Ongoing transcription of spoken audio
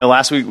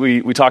last week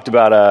we talked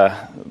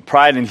about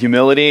pride and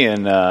humility,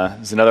 and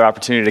there's another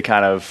opportunity to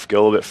kind of go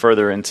a little bit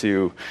further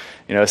into,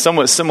 a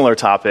somewhat similar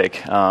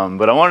topic.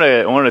 But I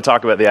wanted to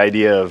talk about the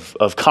idea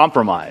of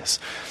compromise.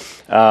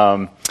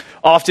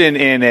 Often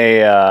in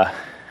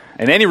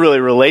any really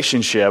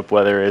relationship,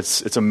 whether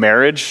it's a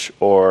marriage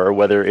or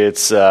whether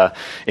it's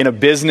in a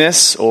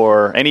business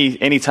or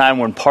any time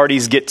when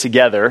parties get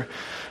together,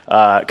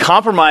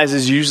 compromise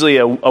is usually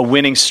a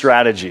winning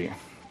strategy.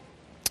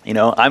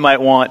 I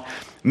might want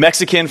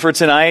Mexican for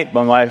tonight,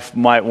 my wife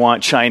might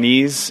want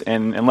Chinese,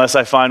 and unless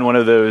I find one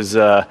of those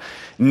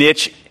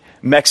niche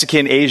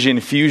Mexican Asian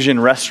fusion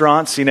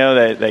restaurants,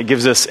 that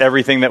gives us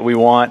everything that we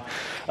want,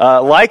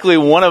 likely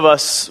one of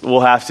us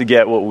will have to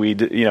get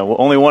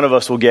only one of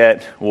us will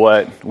get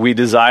what we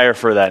desire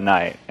for that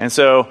night. And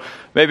so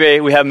maybe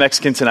we have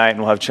Mexican tonight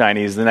and we'll have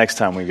Chinese the next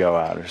time we go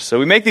out. So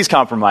we make these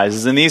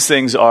compromises, and these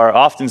things are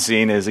often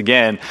seen as,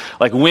 again,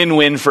 like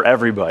win-win for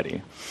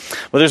everybody.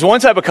 But there's one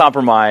type of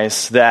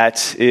compromise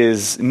that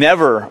is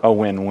never a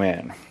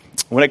win-win.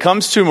 When it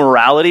comes to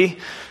morality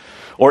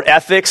or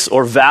ethics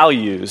or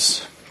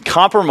values,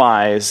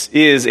 compromise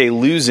is a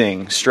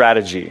losing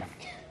strategy.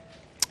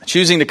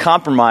 Choosing to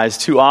compromise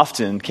too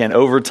often can,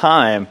 over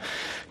time,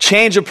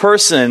 change a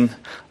person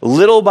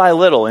little by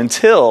little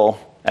until,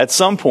 at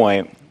some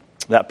point,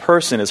 that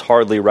person is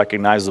hardly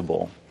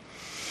recognizable.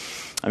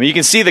 You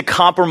can see the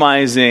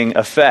compromising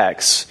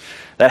effects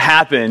that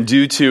happen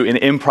due to an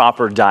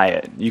improper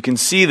diet. You can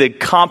see the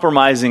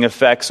compromising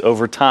effects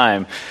over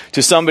time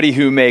to somebody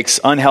who makes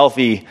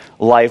unhealthy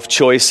life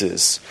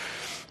choices.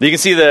 You can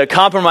see the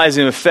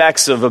compromising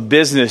effects of a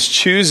business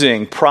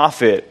choosing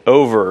profit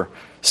over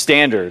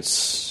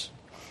standards.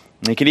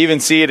 You can even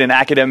see it in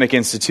academic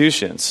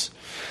institutions,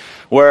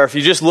 where if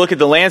you just look at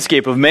the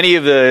landscape of many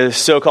of the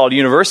so-called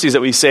universities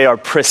that we say are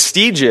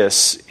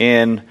prestigious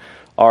in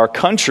our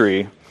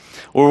country,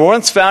 were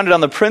once founded on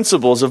the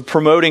principles of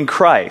promoting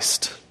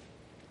Christ.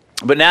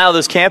 But now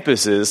those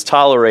campuses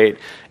tolerate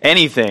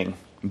anything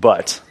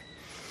but.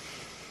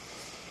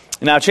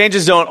 Now,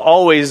 changes don't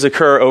always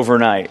occur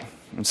overnight.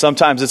 And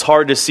sometimes it's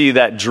hard to see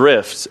that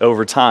drift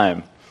over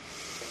time.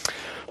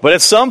 But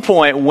at some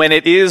point, when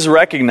it is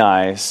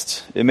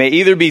recognized, it may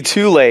either be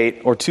too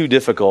late or too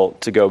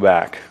difficult to go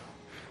back.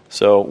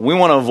 So we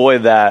want to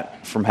avoid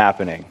that from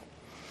happening.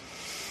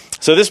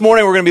 So this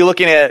morning we're going to be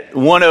looking at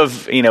one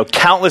of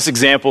countless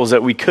examples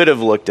that we could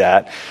have looked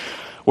at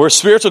where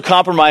spiritual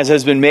compromise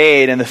has been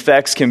made and the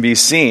effects can be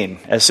seen.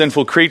 As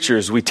sinful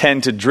creatures, we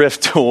tend to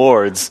drift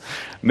towards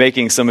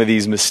making some of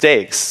these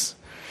mistakes.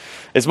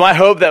 It's my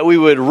hope that we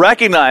would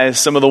recognize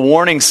some of the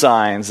warning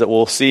signs that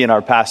we'll see in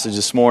our passage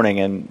this morning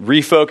and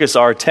refocus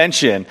our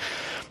attention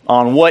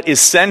on what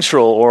is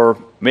central, or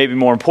maybe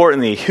more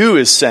importantly, who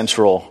is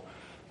central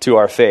to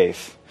our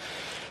faith.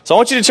 So I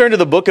want you to turn to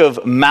the book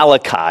of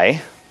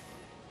Malachi.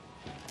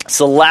 It's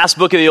the last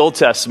book of the Old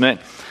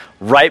Testament,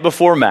 right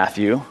before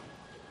Matthew.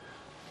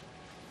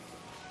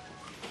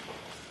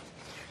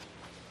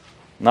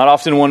 Not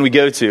often one we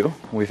go to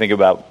when we think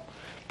about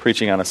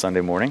preaching on a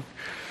Sunday morning.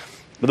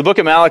 But the book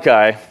of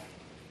Malachi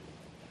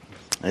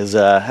has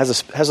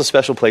a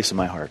special place in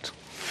my heart.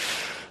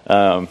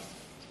 So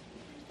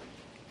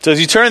as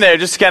you turn there,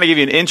 just to kind of give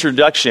you an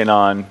introduction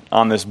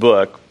on this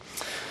book,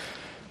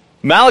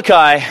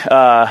 Malachi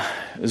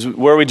is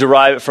where we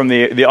derive it from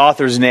the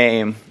author's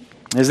name.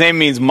 His name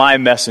means my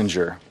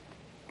messenger.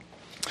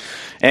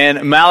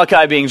 And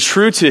Malachi, being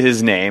true to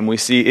his name, we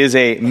see is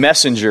a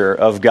messenger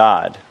of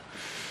God.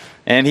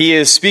 And he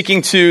is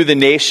speaking to the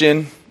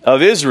nation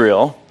of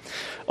Israel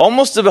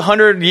almost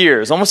 100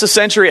 years, almost a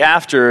century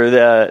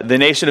after the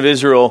nation of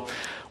Israel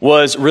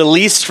was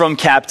released from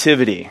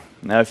captivity.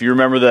 Now, if you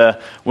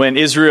remember when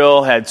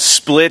Israel had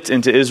split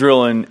into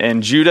Israel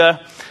and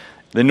Judah,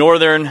 the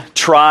northern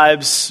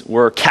tribes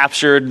were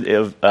captured.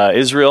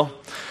 Israel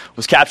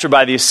was captured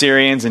by the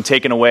Assyrians and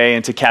taken away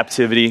into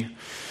captivity.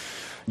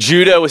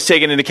 Judah was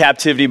taken into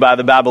captivity by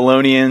the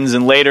Babylonians,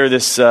 and later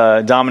this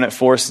dominant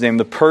force named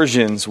the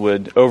Persians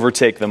would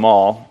overtake them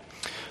all.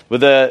 But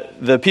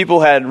the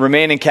people had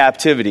remained in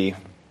captivity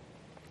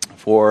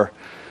for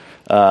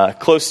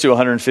close to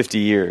 150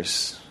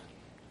 years.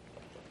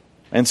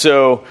 And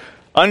so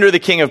under the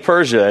king of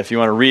Persia, if you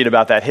want to read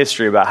about that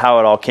history, about how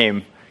it all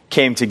came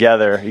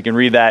together, you can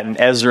read that in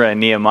Ezra and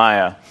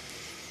Nehemiah.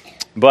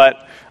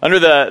 But under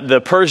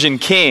the Persian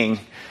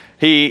king,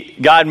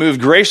 God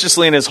moved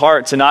graciously in his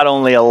heart to not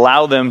only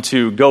allow them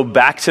to go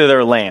back to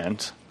their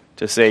land,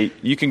 to say,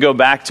 you can go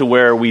back to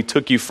where we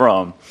took you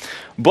from,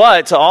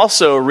 but to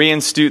also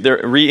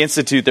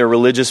reinstitute their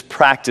religious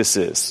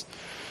practices.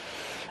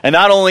 And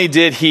not only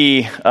did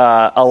he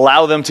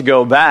allow them to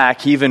go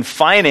back, he even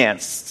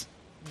financed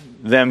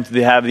them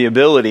to have the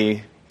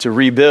ability to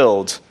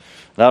rebuild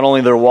not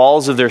only their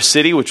walls of their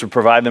city, which would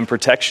provide them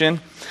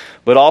protection,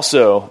 but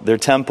also their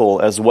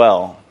temple as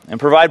well, and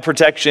provide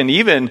protection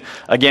even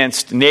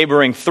against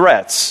neighboring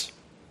threats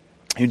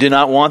who did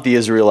not want the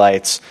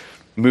Israelites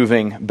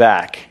moving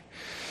back.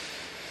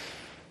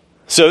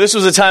 So this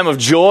was a time of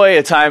joy,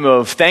 a time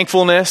of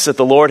thankfulness that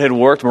the Lord had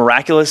worked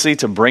miraculously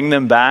to bring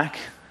them back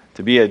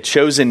to be a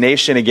chosen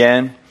nation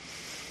again.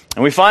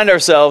 And we find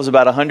ourselves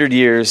about 100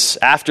 years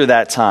after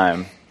that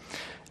time,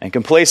 and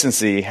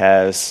complacency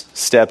has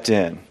stepped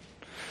in.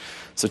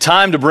 So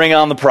time to bring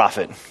on the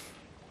prophet.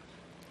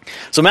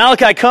 So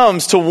Malachi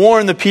comes to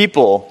warn the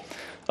people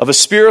of a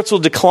spiritual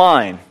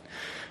decline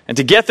and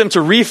to get them to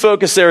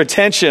refocus their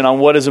attention on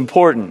what is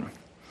important.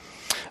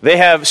 They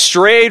have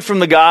strayed from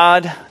the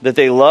God that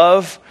they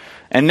love,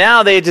 and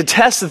now they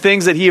detest the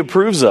things that he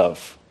approves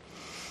of.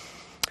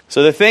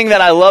 So the thing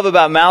that I love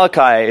about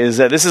Malachi is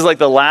that this is like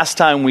the last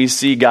time we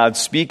see God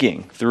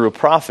speaking through a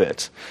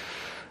prophet,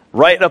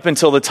 right up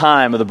until the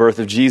time of the birth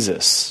of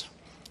Jesus.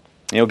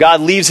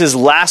 God leaves his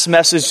last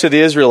message to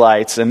the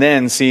Israelites and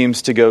then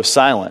seems to go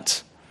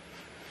silent.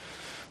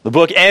 The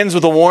book ends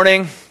with a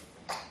warning,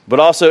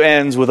 but also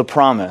ends with a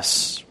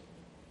promise.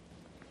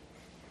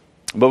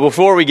 But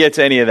before we get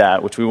to any of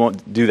that, which we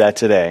won't do that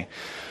today,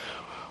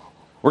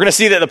 we're going to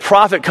see that the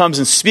prophet comes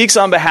and speaks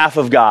on behalf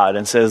of God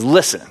and says,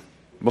 listen,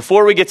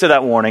 before we get to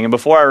that warning and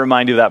before I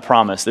remind you of that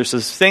promise, there's some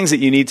things that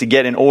you need to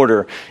get in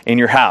order in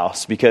your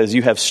house because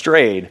you have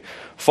strayed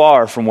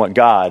far from what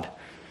God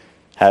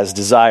has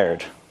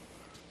desired.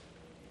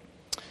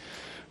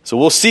 So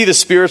we'll see the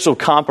spiritual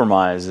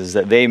compromises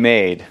that they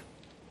made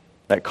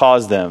that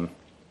caused them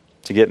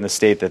to get in the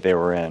state that they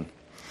were in.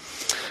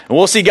 And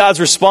we'll see God's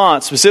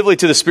response specifically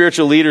to the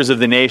spiritual leaders of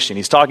the nation.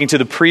 He's talking to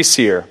the priests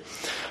here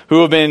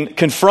who have been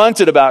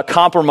confronted about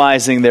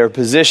compromising their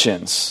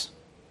positions.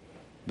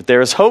 But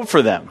there is hope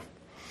for them.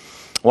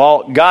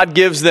 While God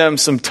gives them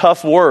some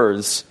tough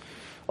words,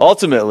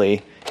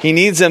 ultimately, he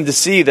needs them to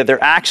see that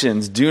their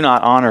actions do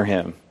not honor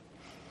him.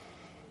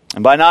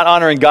 And by not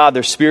honoring God,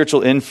 their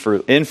spiritual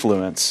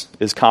influence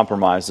is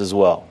compromised as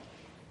well.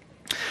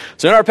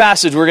 So in our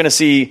passage, we're going to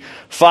see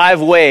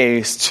 5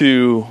 ways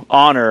to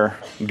honor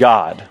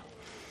God.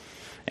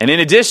 And in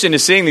addition to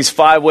seeing these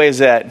 5 ways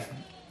that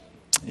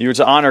you're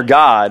to honor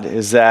God,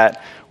 is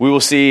that we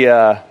will see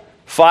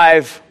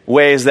 5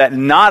 ways that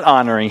not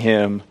honoring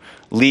him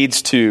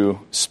leads to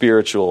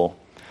spiritual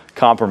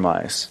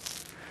compromise.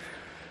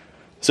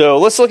 So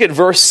let's look at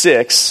verse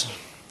 6.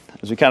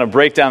 As we kind of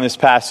break down this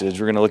passage,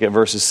 we're going to look at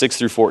verses 6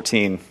 through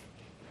 14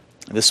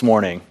 this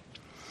morning.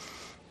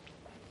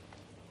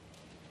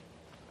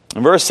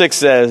 And verse 6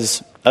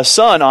 says, a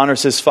son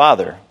honors his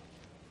father.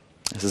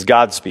 This is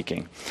God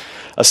speaking.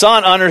 A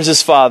son honors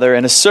his father,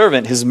 and a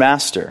servant his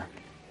master.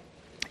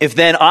 If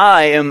then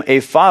I am a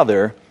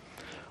father,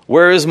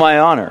 where is my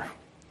honor?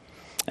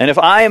 And if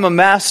I am a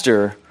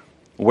master,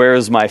 where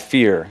is my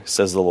fear,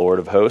 says the Lord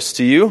of hosts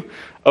to you,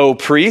 O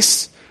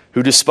priests,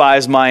 who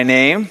despise my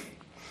name?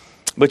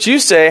 But you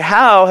say,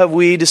 how have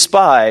we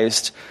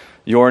despised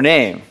your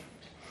name?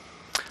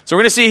 So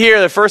we're going to see here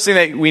the first thing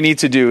that we need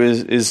to do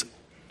is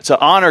to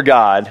honor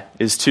God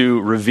is to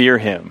revere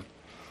him.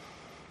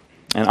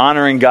 And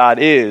honoring God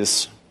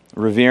is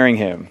revering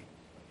him.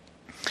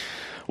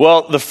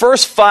 Well, the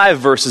first 5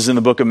 verses in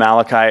the book of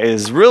Malachi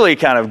is really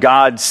kind of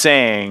God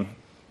saying,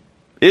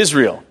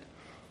 Israel,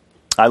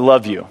 I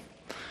love you.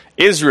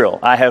 Israel,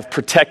 I have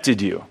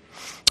protected you.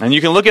 And you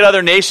can look at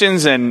other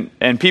nations and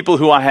people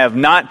who I have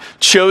not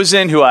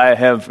chosen, who I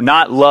have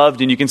not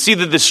loved, and you can see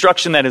the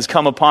destruction that has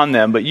come upon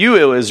them. But you,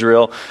 O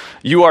Israel,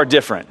 you are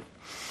different.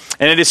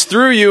 And it is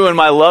through you and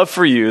my love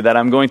for you that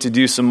I'm going to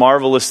do some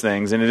marvelous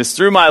things. And it is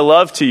through my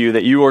love to you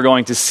that you are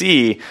going to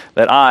see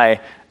that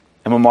I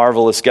am a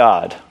marvelous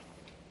God.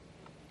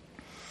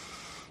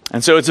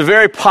 And so it's a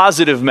very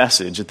positive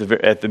message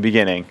at the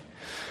beginning.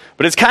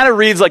 But it kind of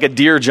reads like a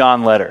Dear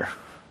John letter,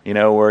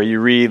 where you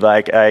read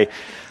like,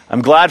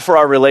 I'm glad for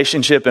our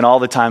relationship and all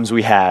the times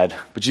we had.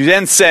 But you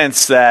then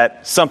sense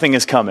that something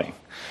is coming.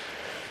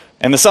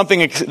 And the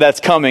something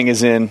that's coming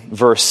is in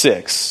verse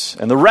 6.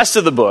 And the rest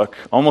of the book,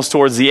 almost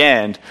towards the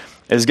end,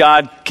 is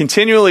God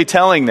continually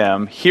telling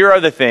them, here are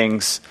the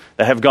things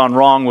that have gone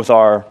wrong with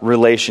our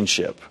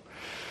relationship.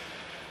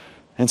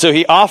 And so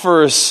he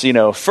offers,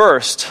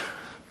 first,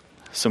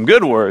 some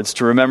good words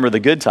to remember the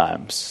good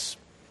times.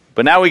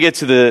 But now we get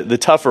to the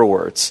tougher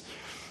words.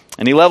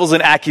 And he levels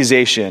an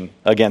accusation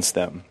against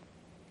them.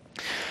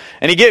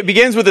 And he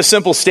begins with a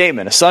simple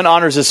statement. A son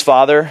honors his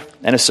father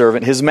and a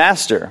servant his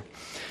master.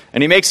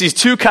 And he makes these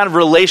 2 kind of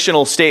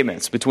relational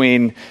statements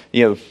between,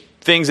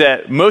 things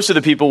that most of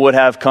the people would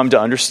have come to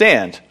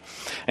understand.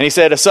 And he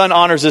said, a son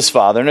honors his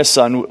father and a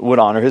son would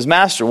honor his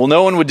master. Well,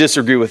 no one would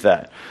disagree with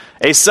that.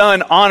 A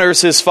son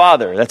honors his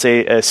father. That's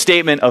a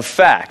statement of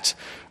fact,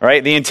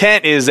 right? The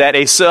intent is that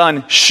a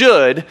son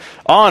should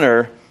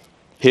honor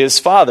his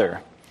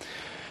father.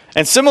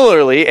 And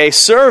similarly, a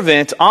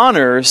servant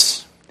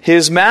honors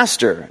his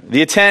master.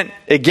 The intent,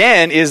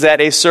 again, is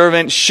that a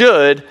servant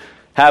should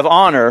have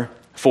honor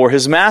for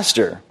his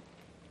master.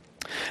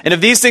 And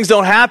if these things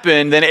don't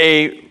happen, then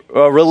a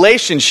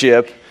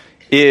relationship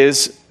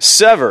is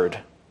severed.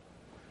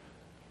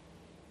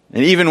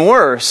 And even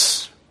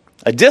worse,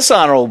 a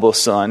dishonorable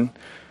son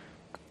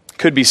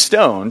could be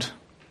stoned,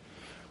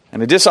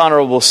 and a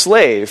dishonorable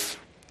slave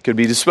could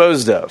be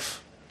disposed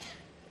of.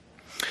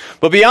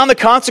 But beyond the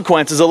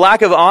consequences, a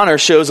lack of honor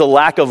shows a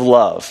lack of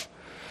love.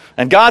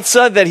 And God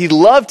said that he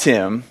loved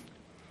him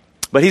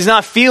but he's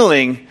not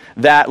feeling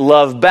that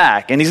love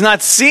back, and he's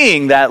not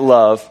seeing that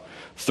love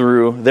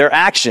through their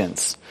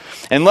actions.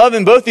 And love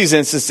in both these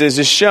instances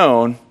is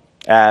shown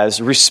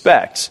as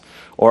respect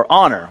or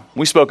honor.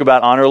 We spoke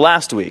about honor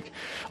last week.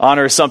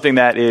 Honor is something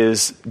that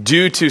is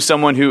due to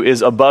someone who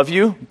is above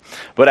you,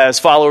 but as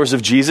followers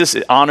of Jesus,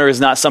 honor is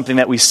not something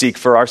that we seek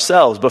for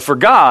ourselves. But for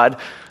God,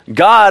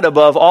 God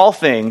above all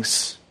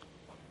things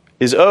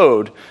is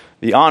owed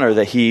the honor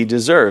that he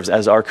deserves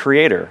as our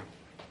creator,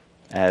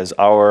 as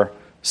our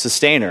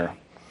sustainer,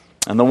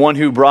 and the one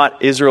who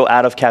brought Israel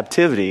out of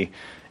captivity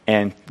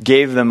and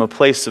gave them a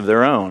place of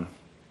their own,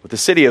 with a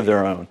city of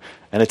their own,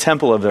 and a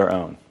temple of their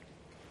own.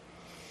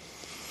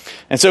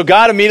 And so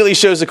God immediately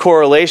shows a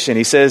correlation.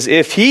 He says,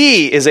 if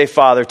he is a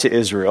father to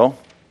Israel,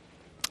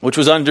 which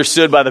was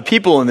understood by the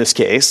people in this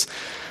case,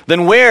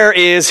 then where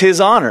is his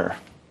honor?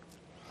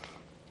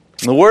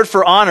 The word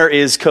for honor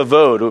is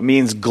kavod. It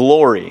means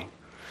glory.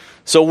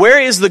 So where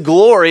is the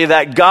glory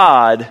that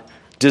God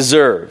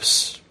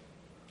deserves?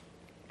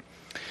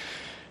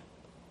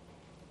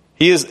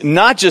 He is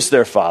not just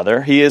their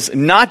father. He is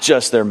not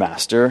just their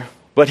master,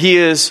 but he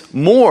is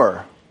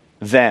more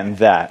than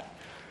that.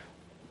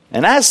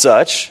 And as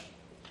such,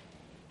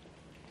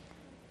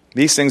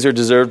 these things are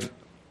deserved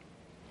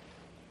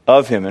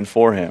of him and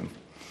for him.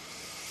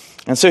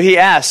 And so he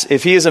asks,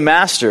 if he is a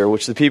master,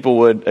 which the people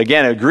would,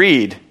 again,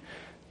 agreed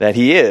that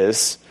he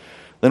is,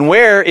 then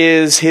where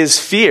is his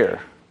fear?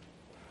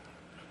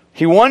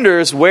 He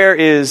wonders, where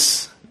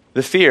is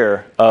the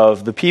fear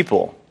of the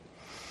people?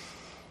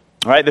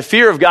 All right, the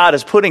fear of God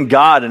is putting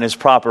God in his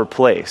proper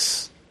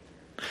place.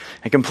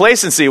 And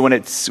complacency, when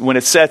it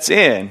sets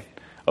in,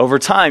 over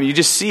time, you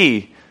just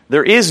see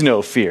there is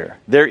no fear.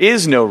 There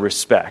is no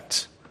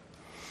respect.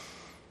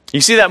 You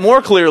see that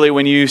more clearly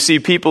when you see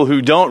people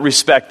who don't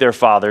respect their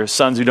fathers,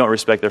 sons who don't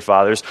respect their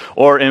fathers,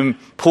 or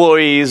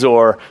employees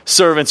or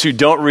servants who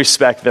don't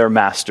respect their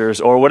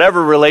masters, or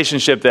whatever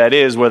relationship that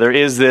is, where there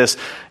is this,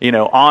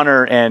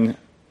 honor and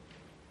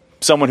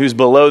someone who's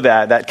below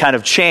that kind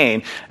of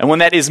chain. And when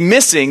that is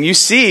missing, you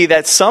see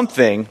that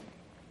something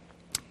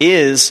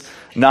is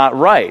not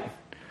right.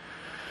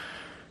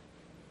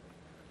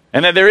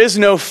 And that there is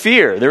no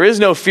fear. There is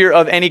no fear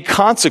of any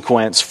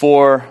consequence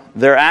for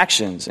their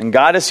actions. And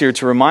God is here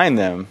to remind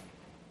them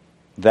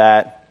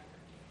that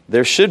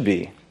there should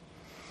be.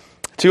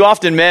 Too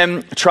often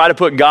men try to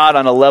put God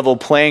on a level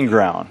playing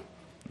ground.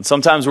 And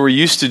sometimes we're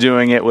used to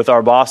doing it with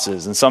our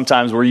bosses. And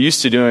sometimes we're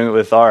used to doing it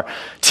with our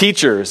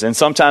teachers. And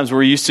sometimes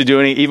we're used to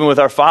doing it even with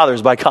our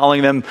fathers by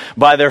calling them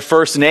by their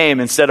first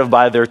name instead of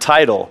by their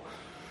title.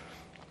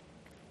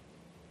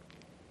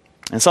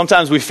 And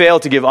sometimes we fail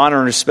to give honor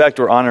and respect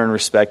where honor and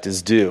respect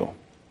is due.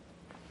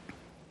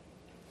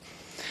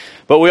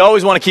 But we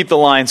always want to keep the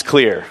lines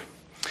clear.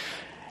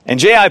 And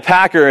J.I.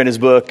 Packer, in his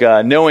book,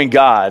 Knowing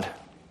God,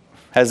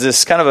 has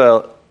this kind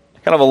of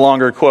a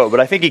longer quote, but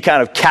I think he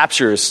kind of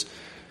captures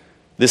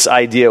this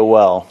idea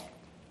well.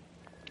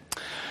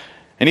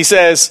 And he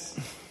says,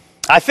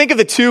 I think of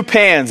the two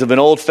pans of an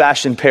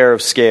old-fashioned pair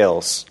of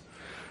scales.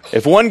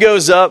 If one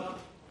goes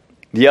up,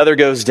 the other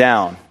goes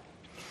down.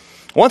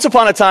 Once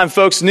upon a time,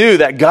 folks knew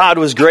that God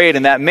was great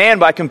and that man,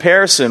 by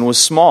comparison, was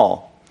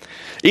small.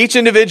 Each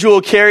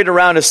individual carried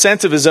around a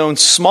sense of his own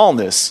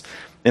smallness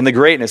in the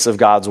greatness of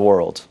God's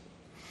world.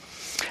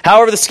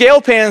 However, the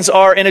scale pans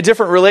are in a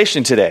different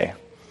relation today.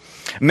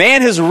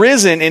 Man has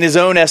risen in his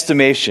own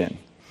estimation.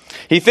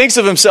 He thinks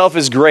of himself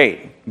as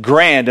great,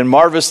 grand, and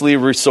marvelously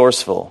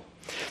resourceful.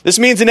 This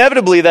means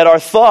inevitably that our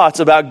thoughts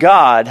about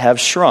God have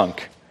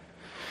shrunk.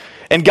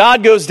 And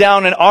God goes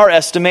down in our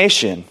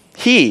estimation.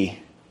 He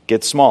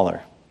gets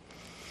smaller.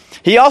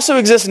 He also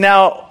exists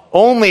now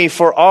only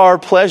for our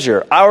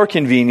pleasure, our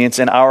convenience,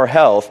 and our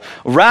health,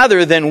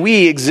 rather than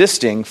we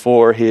existing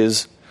for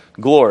his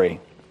glory.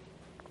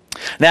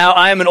 Now,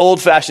 I am an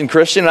old-fashioned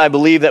Christian, and I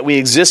believe that we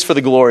exist for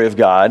the glory of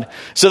God.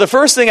 So the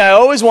first thing I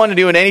always want to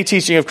do in any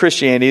teaching of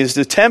Christianity is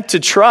to attempt to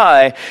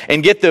try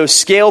and get those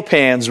scale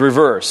pans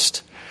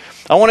reversed.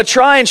 I want to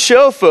try and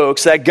show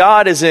folks that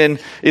God is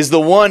the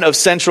one of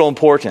central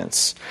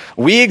importance.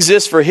 We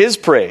exist for his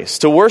praise,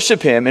 to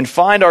worship him and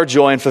find our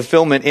joy and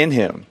fulfillment in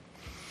him.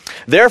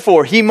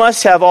 Therefore, he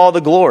must have all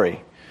the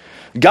glory.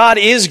 God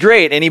is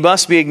great, and he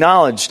must be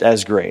acknowledged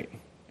as great.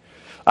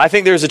 I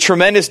think there's a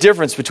tremendous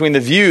difference between the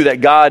view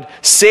that God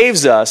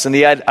saves us and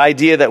the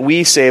idea that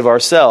we save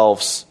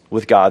ourselves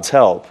with God's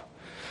help.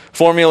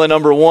 Formula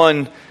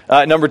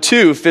number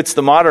two fits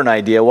the modern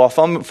idea, while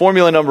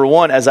formula number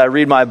one, as I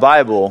read my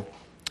Bible,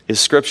 is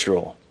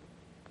scriptural.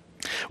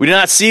 We do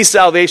not see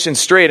salvation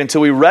straight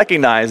until we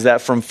recognize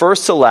that from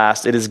first to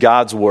last, it is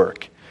God's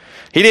work.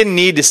 He didn't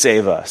need to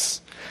save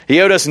us. He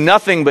owed us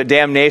nothing but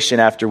damnation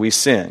after we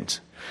sinned.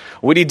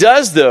 What he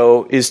does,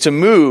 though, is to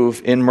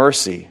move in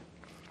mercy.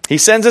 He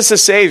sends us a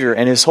Savior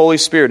and his Holy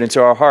Spirit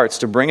into our hearts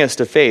to bring us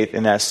to faith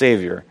in that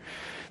Savior.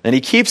 Then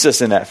he keeps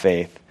us in that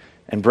faith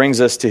and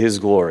brings us to his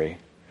glory.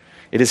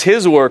 It is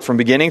his work from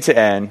beginning to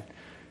end.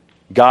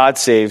 God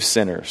saves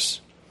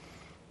sinners.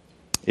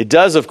 It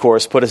does, of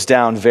course, put us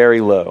down very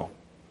low.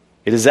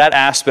 It is that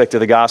aspect of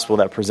the gospel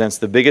that presents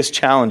the biggest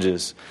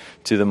challenges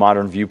to the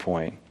modern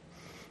viewpoint.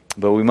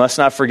 But we must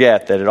not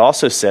forget that it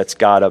also sets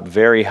God up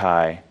very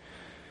high.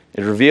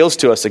 It reveals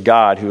to us a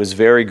God who is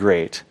very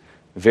great,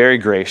 very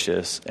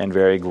gracious, and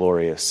very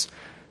glorious.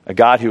 A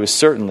God who is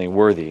certainly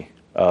worthy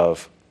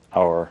of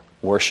our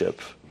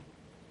worship.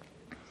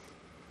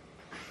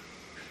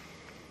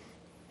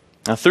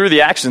 Now, through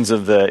the actions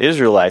of the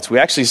Israelites, we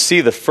actually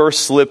see the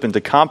first slip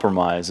into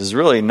compromise is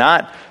really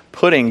not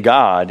putting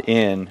God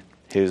in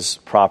his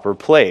proper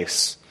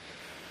place.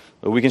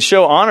 But we can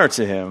show honor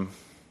to him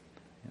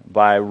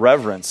by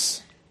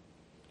reverence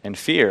and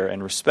fear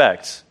and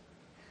respect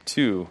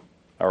to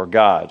our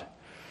God.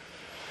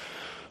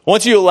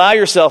 Once you allow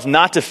yourself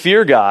not to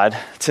fear God,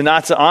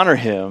 not to honor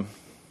him,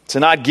 to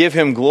not give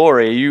him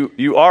glory,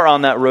 you are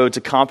on that road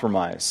to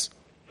compromise.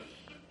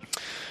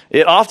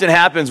 It often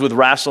happens with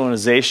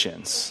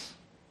rationalizations.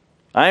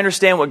 I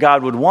understand what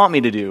God would want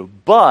me to do,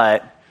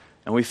 but,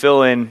 and we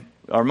fill in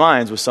our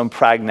minds with some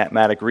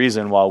pragmatic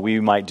reason while we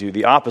might do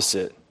the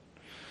opposite.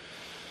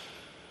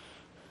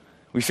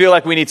 We feel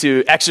like we need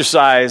to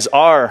exercise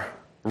our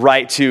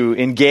right to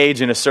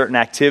engage in a certain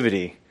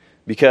activity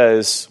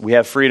because we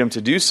have freedom to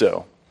do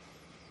so.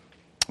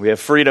 We have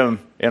freedom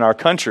in our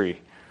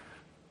country.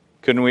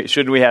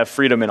 Shouldn't we have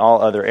freedom in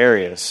all other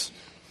areas?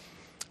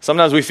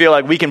 Sometimes we feel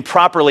like we can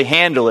properly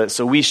handle it,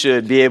 so we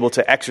should be able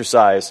to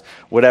exercise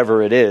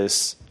whatever it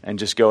is and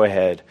just go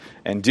ahead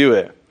and do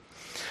it.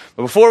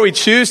 But before we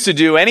choose to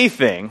do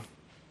anything,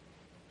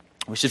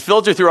 we should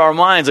filter through our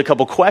minds a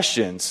couple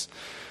questions.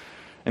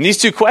 And these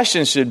two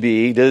questions should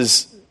be,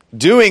 does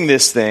doing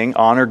this thing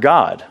honor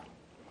God?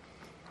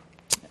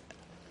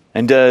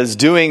 And does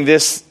doing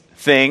this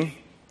thing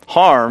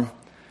harm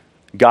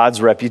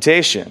God's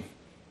reputation?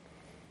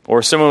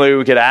 Or similarly,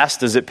 we could ask,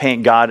 does it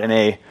paint God in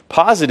a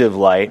positive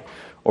light,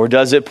 or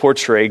does it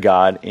portray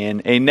God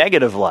in a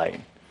negative light?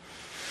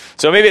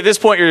 So maybe at this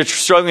point you're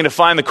struggling to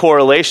find the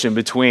correlation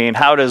between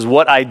how does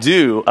what I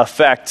do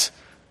affect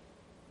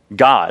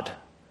God,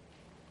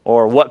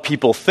 or what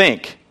people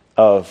think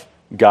of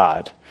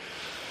God.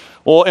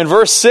 Well, in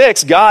verse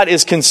 6, God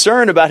is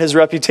concerned about his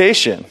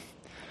reputation.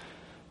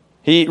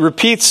 He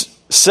repeats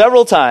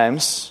several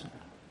times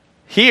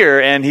here,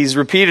 and he's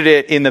repeated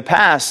it in the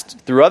past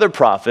through other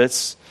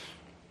prophets,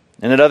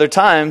 and at other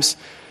times,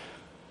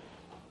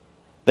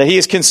 that he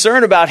is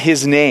concerned about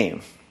his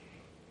name.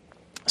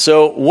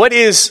 So what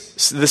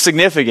is the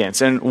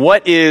significance, and why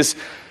is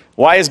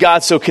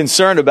God so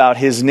concerned about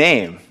his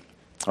name?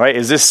 All right,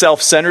 is this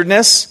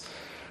self-centeredness?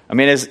 I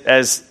mean,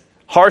 as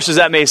harsh as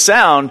that may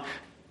sound,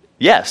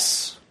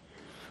 yes.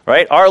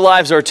 Right? Our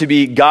lives are to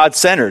be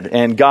God-centered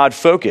and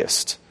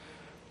God-focused.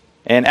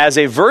 And as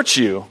a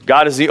virtue,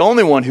 God is the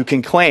only one who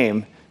can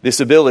claim this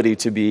ability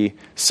to be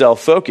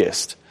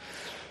self-focused.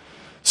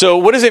 So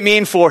what does it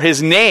mean for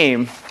his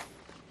name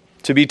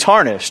to be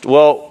tarnished?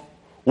 Well,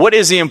 what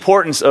is the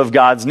importance of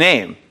God's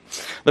name?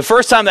 The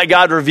first time that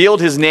God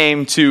revealed his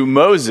name to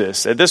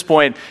Moses, at this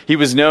point, he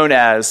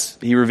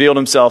revealed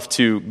himself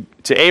to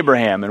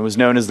Abraham and was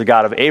known as the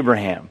God of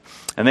Abraham.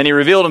 And then he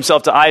revealed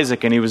himself to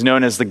Isaac, and he was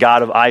known as the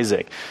God of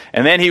Isaac.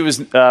 And then he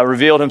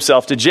revealed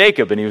himself to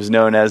Jacob, and he was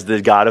known as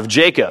the God of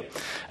Jacob.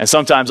 And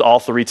sometimes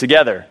all three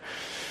together.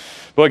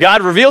 But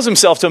God reveals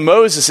himself to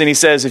Moses, and he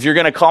says, if you're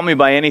going to call me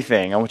by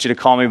anything, I want you to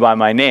call me by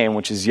my name,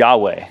 which is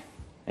Yahweh.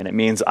 And it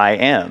means I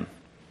am.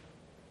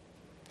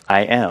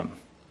 I am.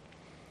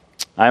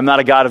 I am not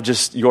a God of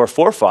just your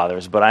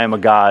forefathers, but I am a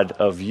God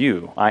of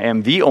you. I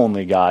am the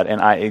only God, and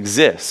I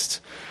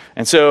exist.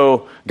 And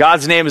so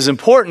God's name is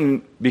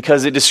important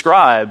because it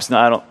describes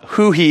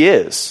who he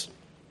is.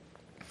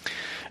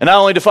 And not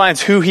only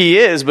defines who he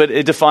is, but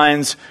it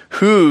defines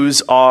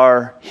whose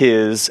are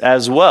his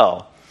as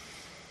well.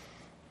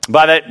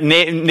 By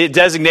that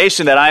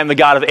designation that I am the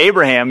God of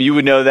Abraham, you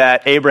would know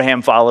that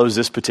Abraham follows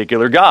this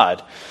particular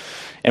God.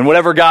 And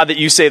whatever God that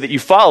you say that you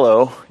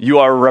follow, you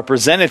are a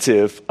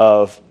representative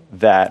of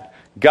that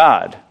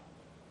God.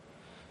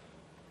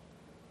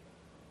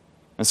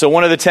 And so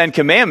one of the 10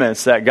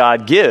 commandments that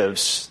God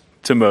gives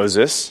to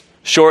Moses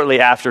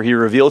shortly after he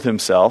revealed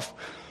himself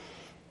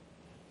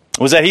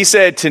was that he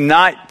said to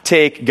not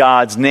take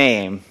God's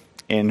name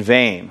in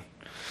vain.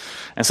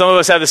 And some of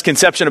us have this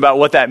conception about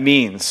what that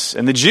means.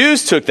 And the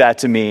Jews took that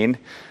to mean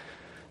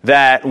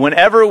that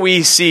whenever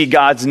we see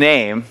God's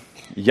name,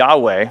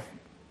 Yahweh,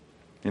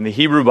 in the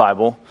Hebrew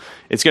Bible,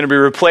 it's going to be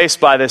replaced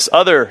by this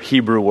other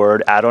Hebrew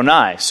word,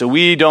 Adonai. So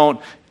we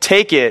don't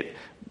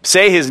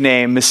say his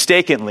name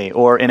mistakenly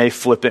or in a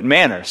flippant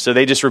manner. So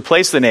they just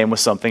replace the name with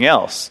something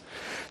else.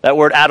 That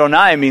word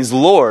Adonai means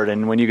Lord.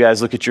 And when you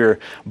guys look at your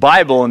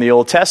Bible in the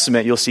Old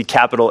Testament, you'll see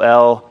capital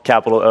L,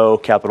 capital O,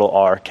 capital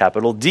R,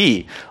 capital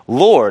D,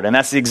 Lord. And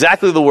that's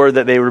exactly the word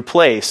that they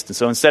replaced. And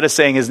so instead of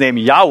saying his name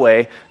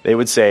Yahweh, they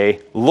would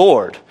say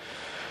Lord,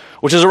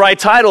 which is the right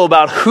title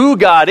about who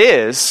God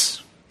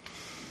is.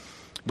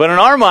 But in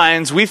our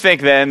minds, we think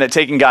then that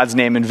taking God's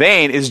name in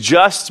vain is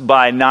just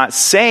by not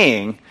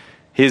saying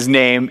his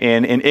name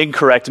in an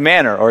incorrect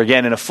manner, or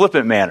again, in a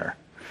flippant manner.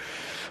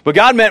 But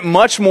God meant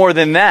much more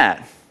than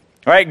that.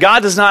 All right,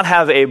 God does not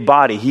have a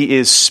body. He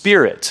is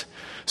spirit.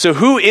 So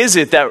who is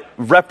it that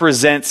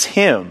represents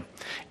him?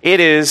 It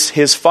is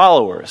his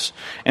followers.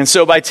 And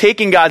so by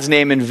taking God's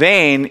name in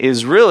vain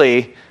is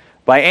really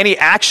by any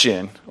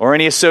action or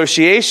any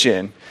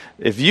association.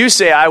 If you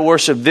say, I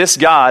worship this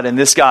God and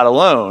this God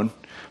alone,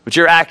 but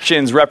your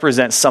actions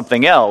represent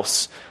something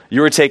else,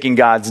 you are taking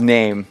God's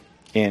name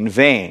in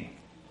vain.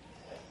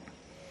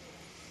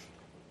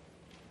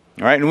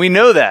 All right, and we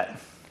know that.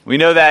 We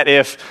know that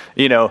if,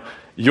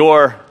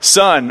 your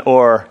son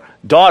or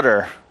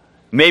daughter,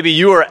 maybe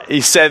you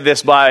said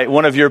this by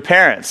one of your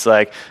parents,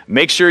 like,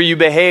 make sure you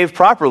behave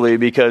properly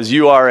because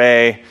you are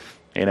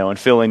and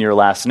fill in your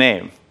last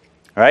name.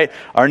 All right?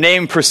 Our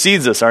name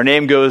precedes us. Our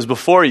name goes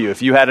before you.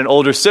 If you had an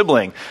older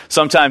sibling,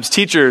 sometimes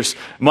teachers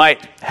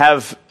might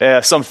have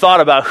some thought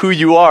about who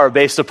you are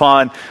based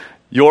upon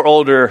your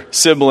older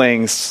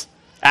sibling's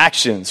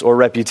actions or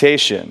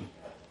reputation.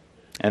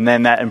 And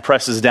then that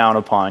impresses down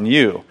upon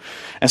you.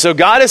 And so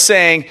God is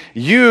saying,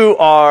 you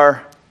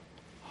are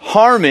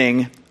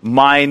harming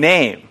my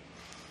name.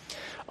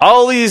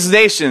 All these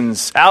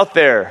nations out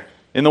there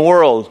in the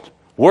world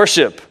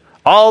worship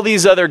all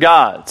these other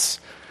gods.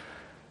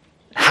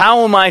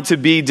 How am I to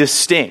be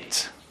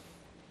distinct?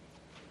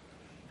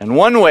 And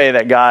one way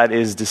that God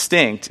is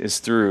distinct is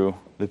through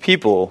the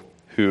people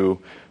who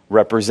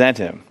represent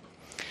him.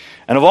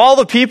 And of all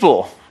the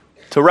people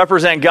to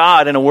represent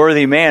God in a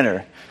worthy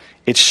manner,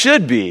 it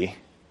should be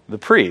the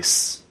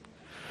priests.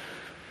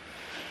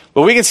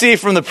 But we can see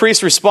from the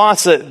priest's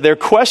response that they're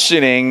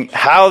questioning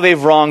how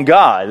they've wronged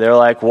God. They're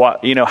like,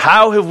 "What?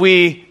 How have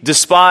we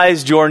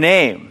despised your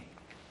name?"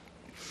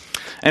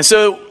 And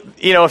so,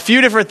 a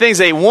few different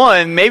things.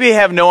 One, maybe they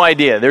have no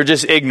idea. They're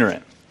just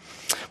ignorant.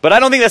 But I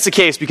don't think that's the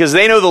case because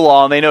they know the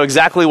law and they know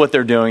exactly what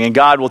they're doing, and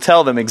God will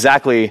tell them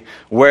exactly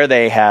where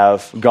they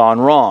have gone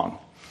wrong.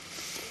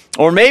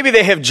 Or maybe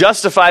they have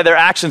justified their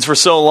actions for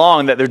so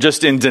long that they're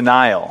just in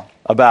denial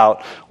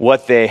about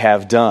what they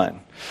have done.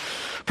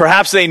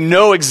 Perhaps they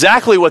know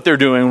exactly what they're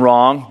doing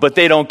wrong, but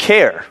they don't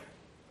care.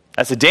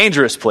 That's a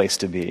dangerous place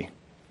to be.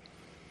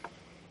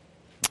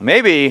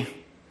 Maybe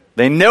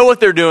they know what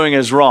they're doing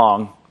is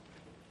wrong,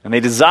 and they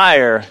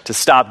desire to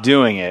stop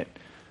doing it,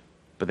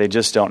 but they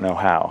just don't know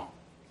how.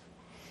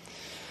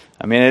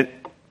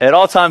 At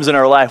all times in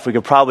our life, we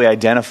could probably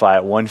identify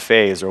at one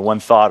phase or one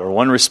thought or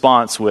one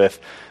response with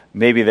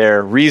maybe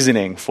their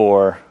reasoning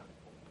for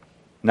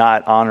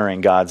not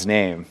honoring God's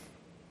name.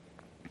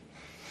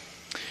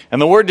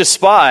 And the word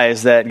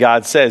despise that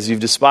God says, you've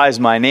despised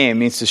my name,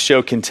 means to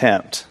show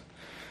contempt.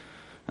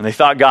 And they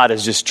thought God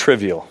is just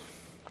trivial.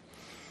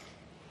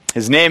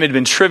 His name had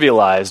been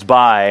trivialized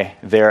by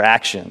their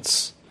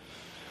actions.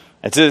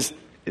 It's as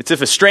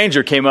if a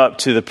stranger came up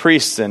to the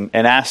priests and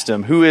asked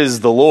him, who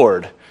is the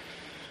Lord?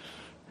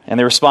 And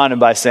they responded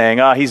by saying,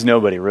 he's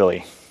nobody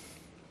really.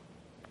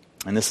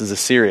 And this is a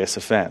serious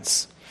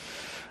offense.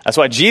 That's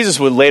why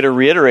Jesus would later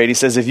reiterate, he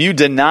says, if you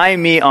deny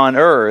me on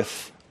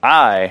earth,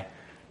 I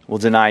will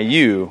deny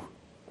you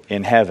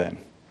in heaven.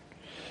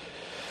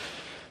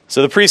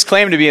 So the priests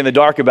claim to be in the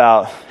dark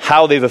about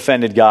how they've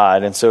offended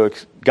God, and so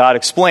God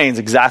explains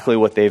exactly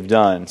what they've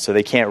done, so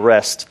they can't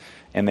rest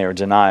in their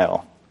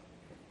denial.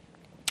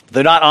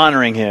 They're not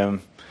honoring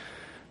him,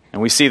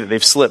 and we see that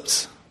they've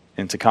slipped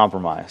into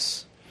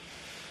compromise.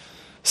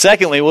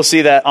 Secondly, we'll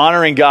see that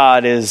honoring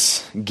God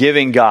is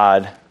giving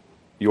God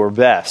your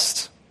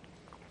best.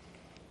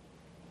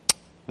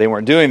 They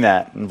weren't doing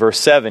that. In verse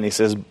 7, he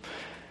says,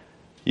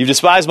 you've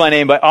despised my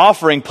name by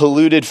offering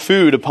polluted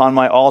food upon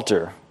my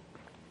altar.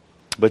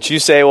 But you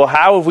say, well,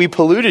 how have we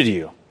polluted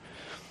you?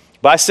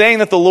 By saying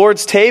that the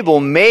Lord's table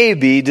may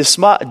be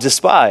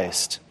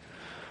despised.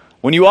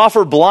 When you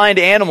offer blind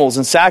animals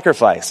in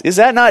sacrifice, is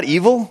that not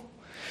evil?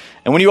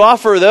 And when you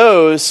offer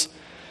those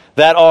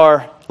that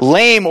are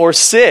lame or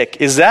sick,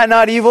 is that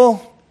not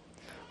evil?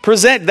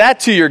 Present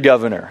that to your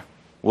governor.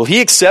 Will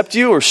he accept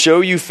you or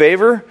show you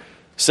favor?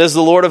 Says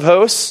the Lord of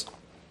hosts.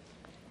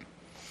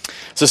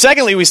 So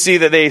secondly, we see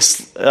that they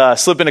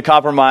slip into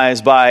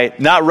compromise by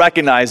not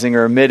recognizing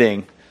or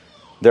admitting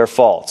their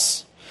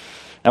faults.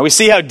 Now we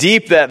see how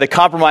deep that the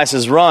compromise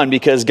is run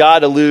because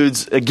God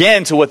alludes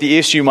again to what the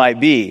issue might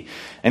be.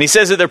 And he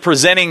says that they're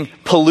presenting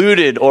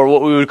polluted or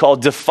what we would call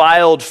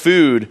defiled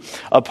food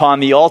upon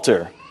the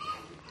altar.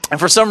 And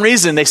for some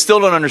reason, they still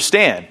don't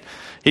understand.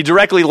 He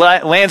directly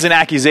lands an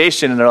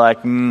accusation and they're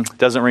like,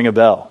 doesn't ring a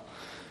bell.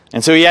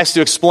 And so he has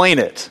to explain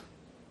it.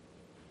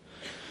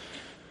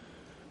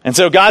 And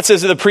so God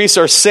says that the priests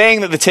are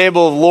saying that the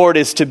table of the Lord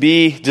is to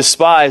be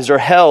despised or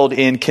held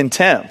in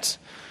contempt.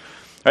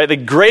 Right? The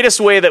greatest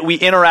way that we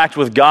interact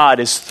with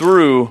God is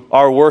through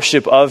our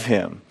worship of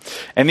him.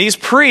 And these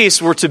priests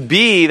were to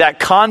be that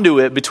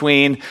conduit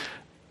between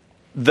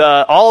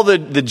all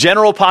the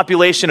general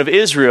population of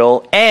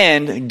Israel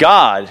and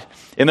God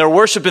in their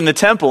worship in the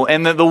temple.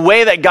 And the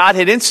way that God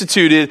had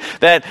instituted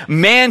that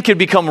man could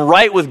become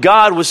right with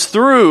God was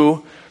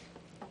through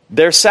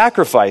their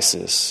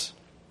sacrifices.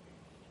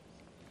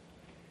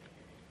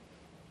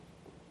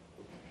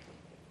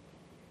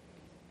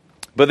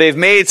 But they've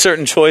made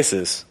certain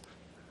choices.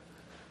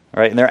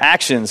 right? And their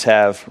actions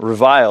have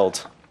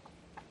reviled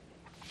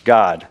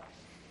God.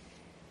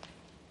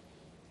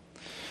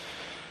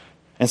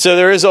 And so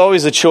there is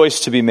always a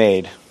choice to be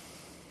made.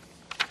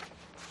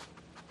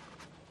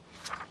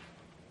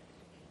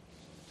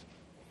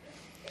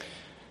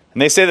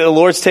 And they say that the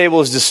Lord's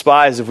table is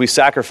despised if we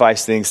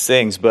sacrifice these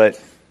things,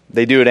 but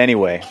they do it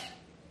anyway.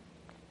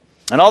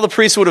 And all the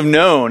priests would have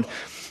known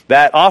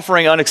that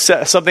offering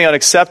something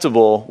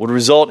unacceptable would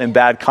result in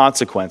bad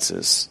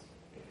consequences.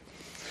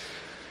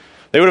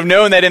 They would have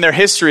known that in their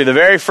history, the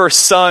very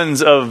first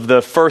sons of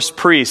the first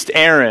priest,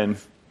 Aaron,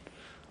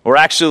 were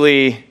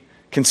actually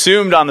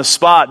consumed on the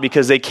spot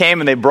because they came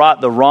and they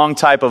brought the wrong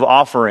type of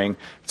offering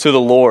to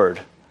the Lord.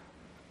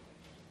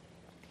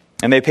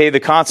 And they paid the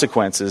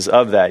consequences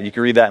of that. You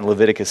can read that in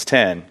Leviticus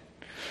 10.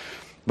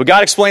 But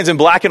God explains in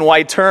black and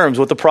white terms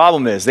what the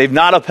problem is. They've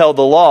not upheld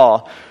the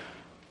law,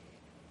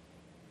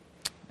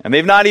 and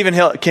they've not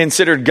even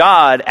considered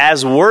God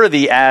as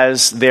worthy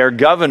as their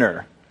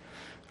governor.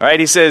 All right,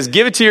 he says,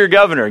 give it to your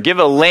governor. Give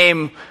a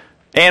lame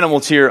animal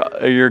to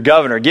your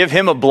governor. Give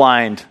him a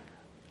blind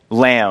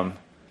lamb.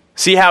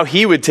 See how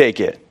he would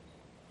take it.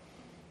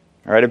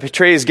 All right, it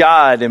betrays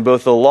God in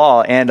both the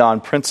law and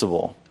on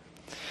principle.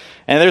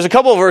 And there's a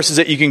couple of verses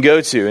that you can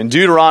go to. In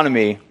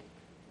Deuteronomy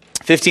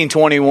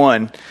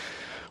 15:21,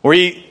 where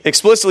he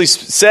explicitly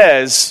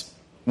says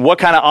what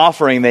kind of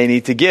offering they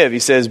need to give. He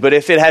says, but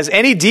if it has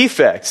any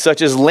defect,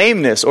 such as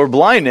lameness or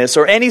blindness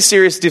or any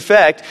serious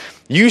defect,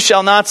 you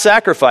shall not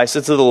sacrifice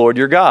it to the Lord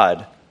your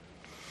God.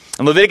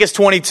 And Leviticus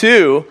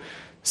 22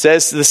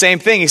 says the same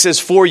thing. He says,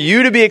 for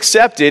you to be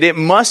accepted, it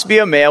must be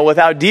a male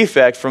without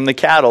defect from the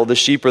cattle, the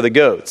sheep, or the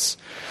goats.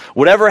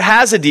 Whatever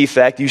has a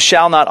defect, you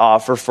shall not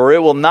offer, for it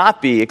will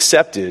not be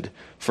accepted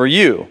for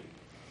you.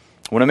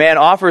 When a man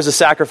offers a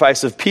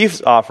sacrifice of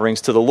peace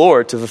offerings to the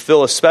Lord to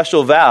fulfill a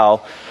special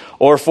vow,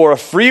 or for a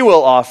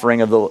freewill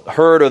offering of the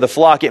herd or the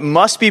flock, it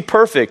must be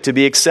perfect to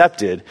be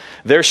accepted.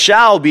 There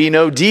shall be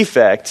no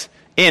defect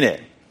in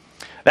it.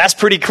 That's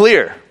pretty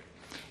clear.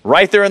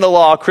 Right there in the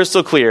law,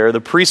 crystal clear.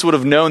 The priests would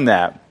have known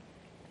that.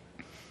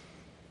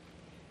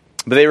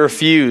 But they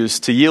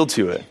refused to yield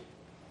to it.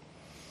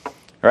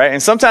 Right?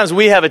 And sometimes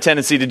we have a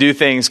tendency to do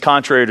things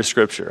contrary to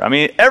Scripture. I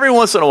mean, every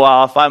once in a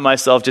while, I find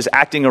myself just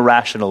acting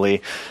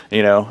irrationally,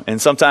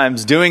 and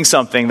sometimes doing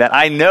something that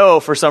I know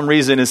for some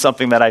reason is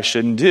something that I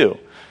shouldn't do.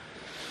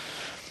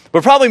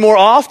 But probably more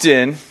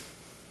often,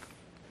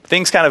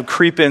 things kind of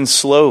creep in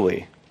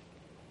slowly.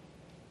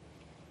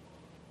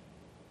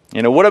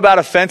 What about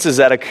offenses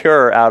that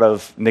occur out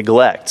of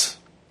neglect?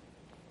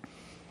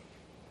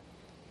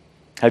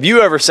 Have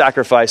you ever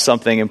sacrificed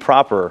something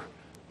improper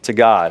to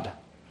God?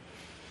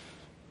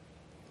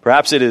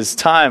 Perhaps it is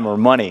time or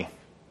money.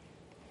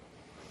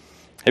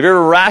 Have you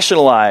ever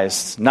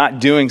rationalized not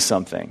doing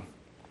something?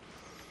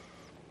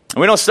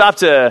 And we don't stop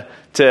to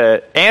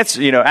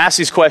answer, ask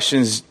these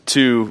questions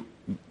to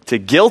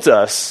guilt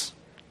us.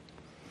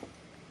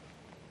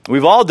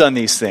 We've all done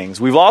these things.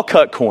 We've all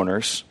cut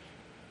corners.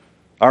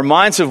 Our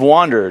minds have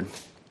wandered.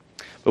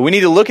 But we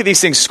need to look at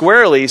these things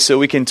squarely so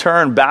we can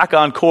turn back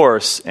on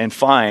course and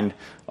find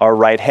our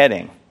right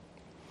heading.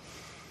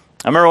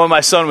 I remember when my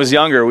son was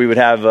younger, we would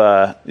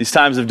have these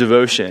times of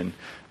devotion.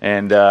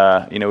 And,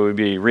 we would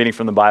be reading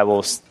from the Bible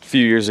a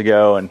few years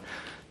ago. And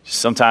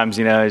sometimes,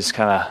 he just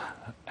kind of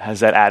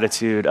has that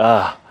attitude.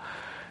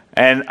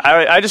 And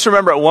I just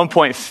remember at one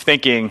point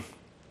thinking,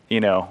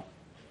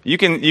 you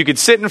could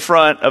sit in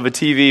front of a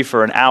TV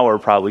for an hour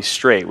probably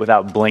straight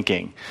without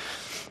blinking.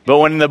 But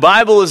when the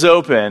Bible is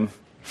open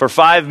for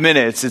 5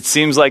 minutes, it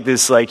seems like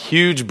this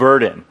huge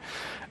burden.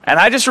 And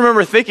I just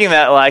remember thinking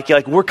that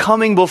like we're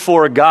coming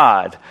before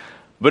God.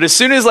 But as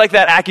soon as that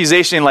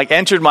accusation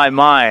entered my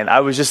mind, I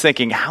was just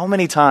thinking, how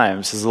many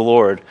times has the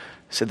Lord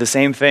said the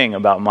same thing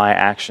about my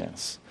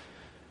actions,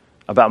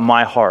 about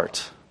my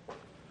heart,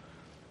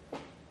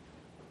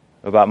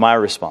 about my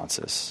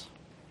responses?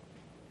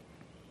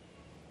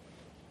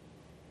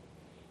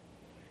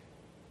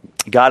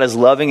 God is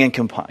loving and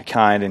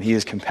kind, and he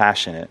is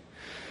compassionate.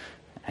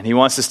 And he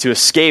wants us to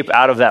escape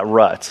out of that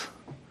rut.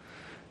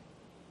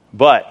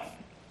 But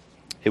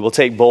it will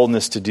take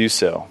boldness to do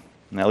so.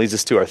 And that leads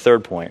us to our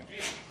third point.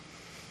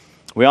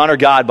 We honor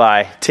God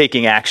by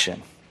taking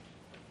action.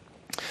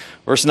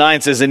 Verse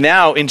 9 says, and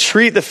now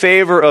entreat the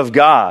favor of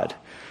God,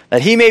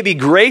 that he may be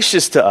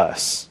gracious to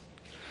us.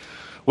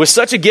 With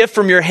such a gift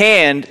from your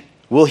hand,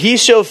 will he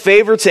show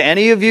favor to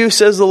any of you,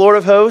 says the Lord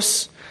of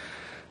hosts?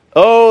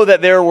 Oh,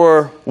 that there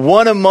were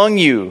one among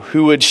you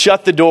who would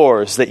shut the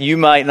doors, that you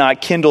might not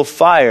kindle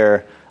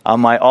fire on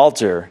my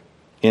altar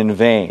in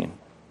vain.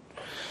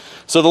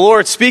 So the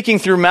Lord, speaking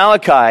through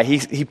Malachi,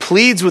 he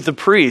pleads with the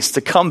priests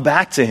to come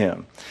back to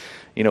him.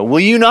 Will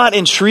you not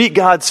entreat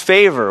God's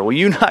favor? Will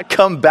you not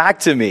come back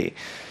to me?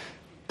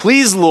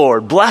 Please,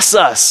 Lord, bless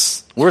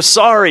us. We're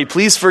sorry.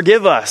 Please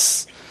forgive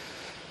us.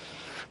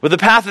 But the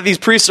path that these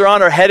priests are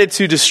on are headed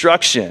to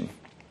destruction.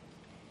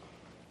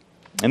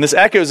 And this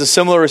echoes a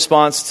similar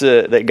response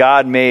that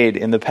God made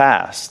in the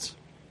past.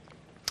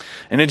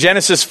 And in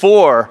Genesis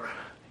 4,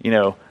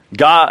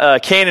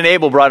 Cain and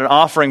Abel brought an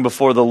offering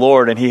before the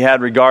Lord, and he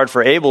had regard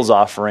for Abel's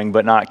offering,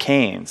 but not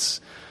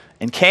Cain's.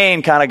 And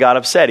Cain kind of got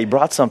upset. He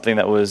brought something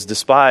that was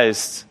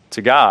despised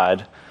to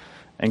God,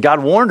 and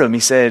God warned him. He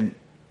said,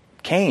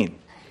 Cain,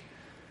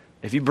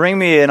 if you bring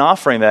me an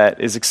offering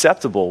that is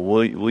acceptable,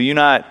 will you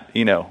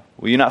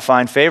not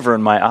find favor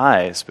in my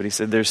eyes? But he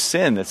said, there's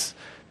sin that's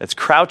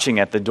crouching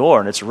at the door,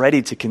 and it's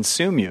ready to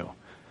consume you.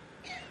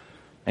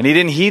 And he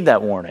didn't heed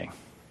that warning.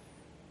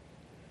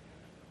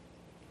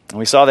 And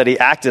we saw that he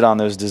acted on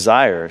those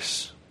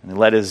desires, and he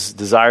let his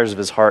desires of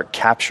his heart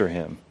capture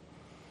him.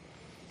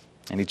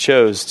 And he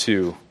chose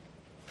to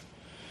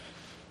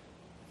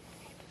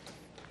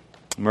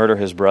murder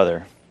his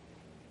brother.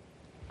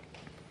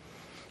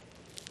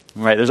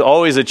 Right? There's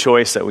always a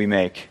choice that we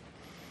make.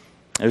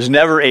 There's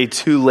never a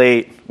too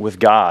late with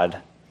God,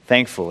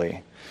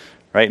 thankfully.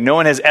 Right? No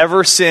one has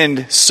ever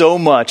sinned so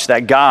much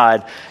that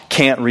God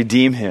can't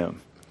redeem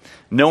him.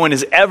 No one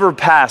has ever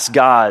passed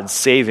God's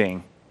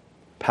saving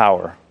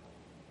power.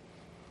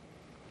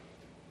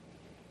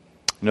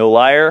 No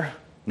liar,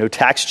 no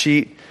tax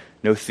cheat,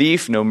 no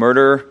thief, no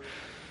murderer,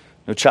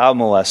 no child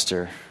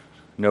molester,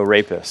 no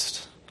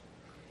rapist.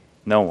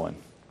 No one.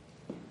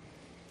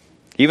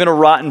 Even a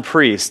rotten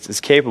priest is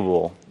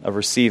capable of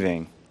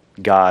receiving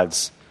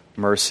God's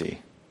mercy.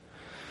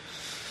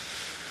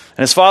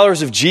 And as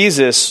followers of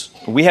Jesus,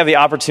 we have the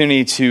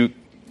opportunity to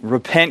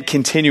repent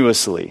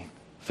continuously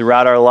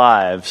throughout our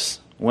lives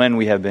when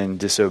we have been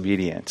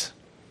disobedient.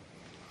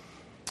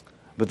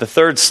 But the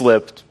third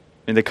slip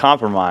into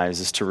compromise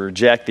is to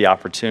reject the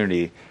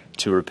opportunity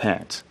to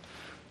repent.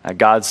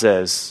 God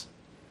says,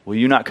 will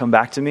you not come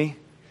back to me?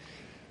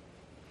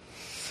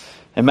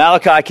 And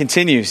Malachi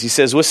continues. He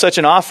says, with such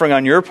an offering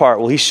on your part,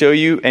 will he show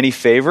you any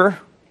favor?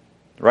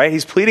 Right?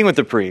 He's pleading with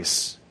the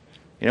priests.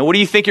 What do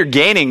you think you're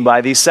gaining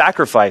by these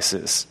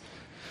sacrifices?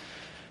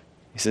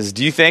 He says,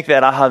 do you think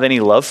that I have any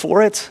love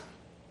for it?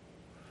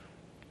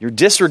 You're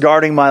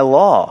disregarding my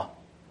law.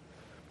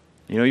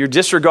 You're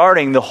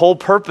disregarding the whole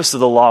purpose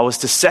of the law was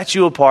to set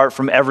you apart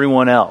from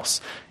everyone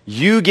else.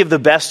 You give the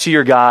best to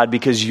your God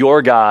because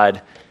your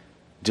God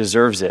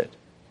deserves it.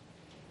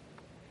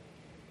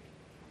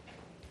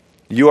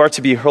 You are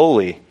to be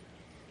holy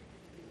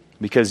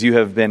because you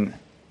have been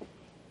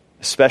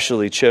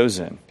especially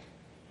chosen.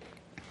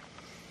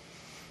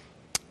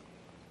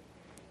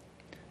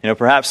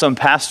 Perhaps some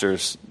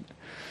pastors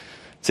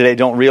today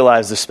don't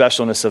realize the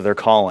specialness of their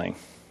calling.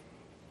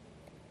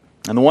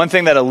 And the one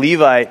thing that a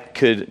Levite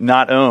could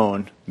not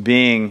own,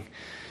 being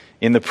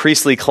in the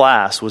priestly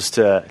class, was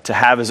to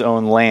have his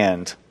own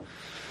land.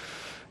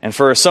 And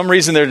for some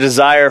reason, their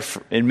desire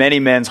in many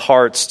men's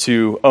hearts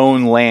to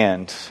own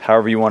land,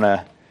 however you want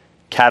to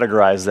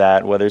categorize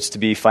that, whether it's to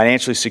be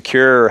financially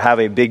secure or have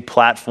a big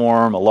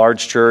platform, a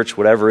large church,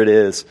 whatever it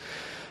is,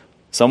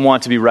 some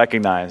want to be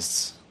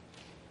recognized.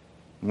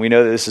 We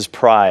know that this is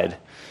pride.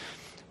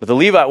 But the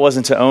Levite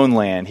wasn't to own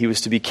land. He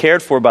was to be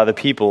cared for by the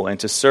people and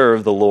to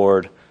serve the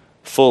Lord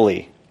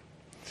fully.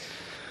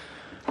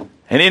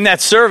 And in that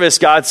service,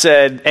 God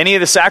said, any of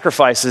the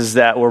sacrifices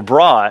that were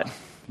brought,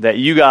 that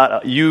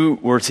you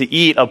were to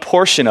eat a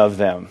portion of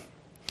them,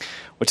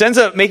 which ends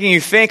up making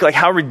you think like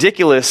how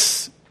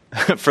ridiculous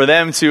for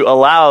them to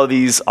allow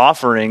these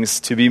offerings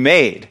to be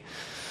made.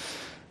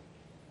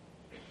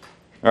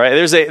 All right,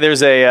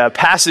 there's a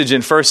passage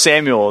in 1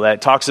 Samuel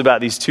that talks about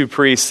these two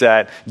priests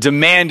that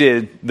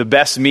demanded the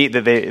best meat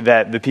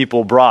that the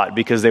people brought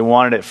because they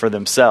wanted it for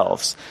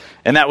themselves.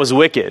 And that was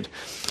wicked.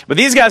 But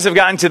these guys have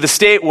gotten to the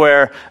state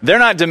where they're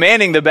not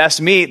demanding the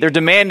best meat, they're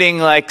demanding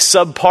like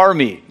subpar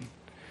meat.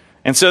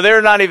 And so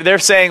they're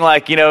saying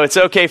like, it's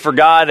okay for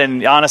God,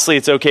 and honestly,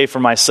 it's okay for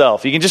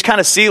myself. You can just kind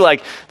of see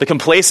like the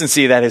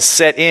complacency that has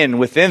set in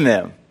within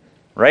them,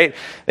 right?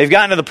 They've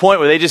gotten to the point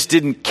where they just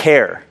didn't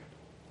care.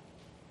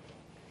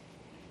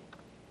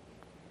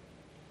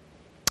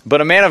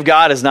 But a man of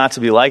God is not to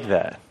be like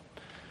that,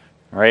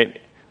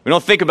 right? We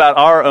don't think about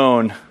our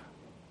own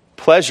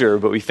pleasure,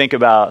 but we think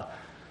about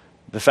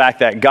the fact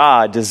that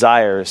God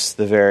desires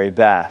the very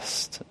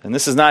best. And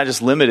this is not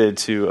just limited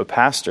to a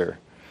pastor,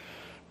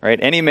 right?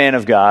 Any man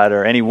of God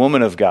or any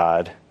woman of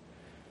God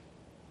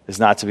is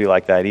not to be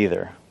like that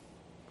either.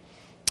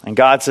 And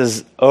God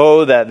says,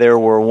 oh, that there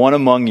were one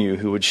among you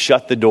who would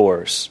shut the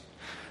doors.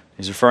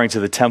 He's referring to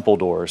the temple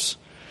doors.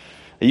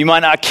 That you might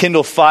not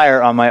kindle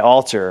fire on my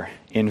altar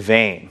in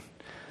vain.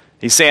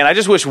 He's saying, I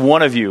just wish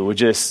one of you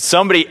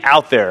somebody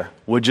out there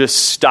would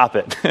just stop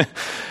it.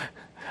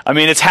 I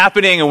mean, it's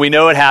happening and we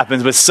know it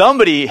happens, but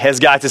somebody has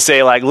got to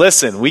say like,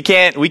 listen, we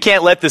can't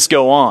let this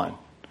go on.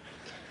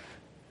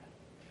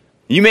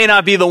 You may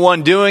not be the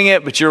one doing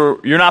it, but you're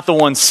not the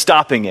one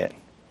stopping it.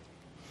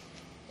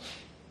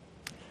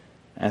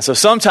 And so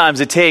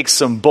sometimes it takes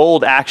some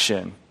bold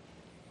action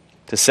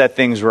to set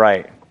things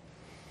right.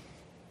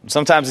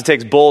 Sometimes it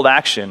takes bold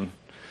action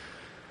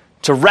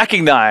to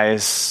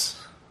recognize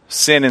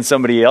sin in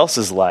somebody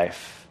else's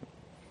life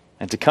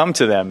and to come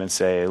to them and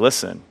say,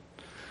 listen,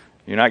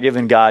 you're not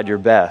giving God your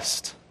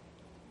best.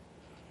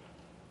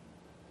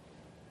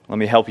 Let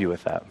me help you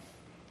with that.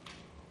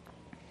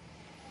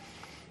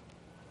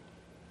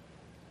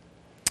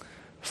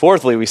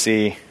 Fourthly, we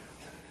see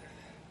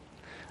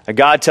that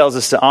God tells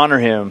us to honor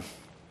him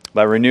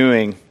by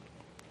renewing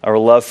our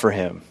love for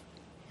him.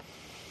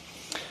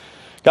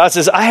 God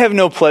says, I have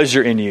no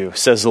pleasure in you,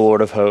 says the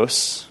Lord of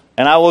hosts,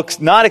 and I will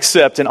not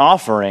accept an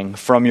offering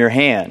from your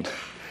hand.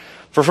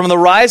 For from the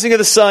rising of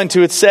the sun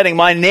to its setting,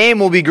 my name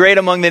will be great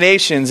among the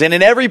nations, and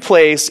in every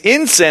place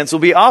incense will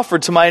be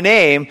offered to my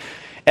name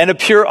and a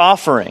pure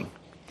offering.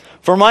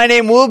 For my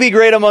name will be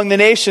great among the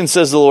nations,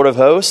 says the Lord of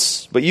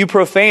hosts, but you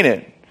profane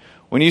it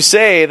when you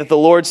say that the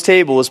Lord's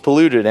table is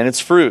polluted and its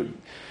fruit,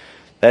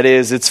 that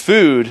is, its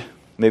food,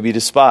 may be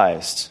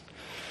despised.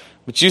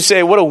 But you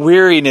say, what a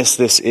weariness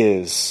this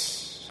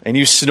is, and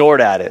you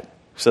snort at it,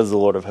 says the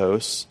Lord of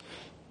hosts.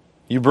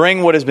 You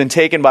bring what has been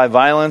taken by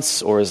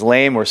violence or is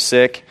lame or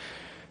sick,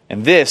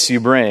 and this you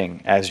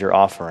bring as your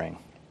offering.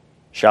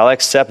 Shall I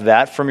accept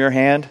that from your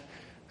hand,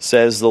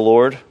 says the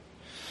Lord?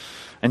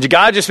 And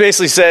God just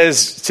basically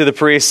says to the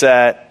priests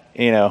that,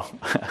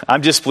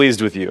 I'm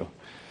displeased with you.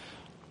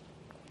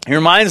 He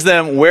reminds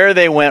them where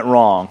they went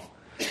wrong.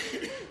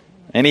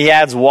 And he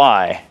adds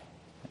why.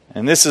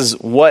 And this is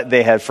what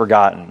they had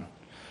forgotten.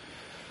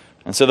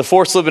 And so the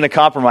fourth slip into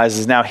compromise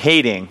is now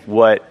hating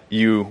what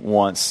you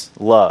once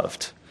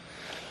loved.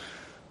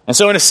 And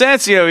so in a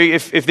sense,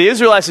 if the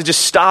Israelites had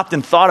just stopped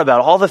and thought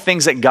about all the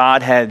things that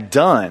God had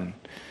done,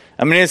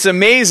 I mean, it's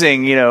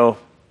amazing,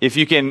 if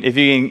you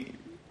can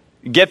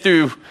get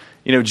through,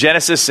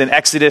 Genesis and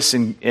Exodus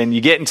and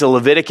you get into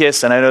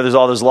Leviticus, and I know there's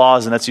all those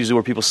laws, and that's usually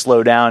where people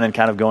slow down and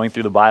kind of going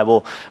through the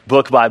Bible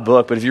book by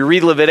book. But if you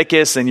read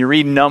Leviticus and you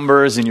read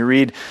Numbers and you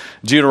read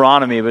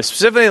Deuteronomy, but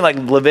specifically like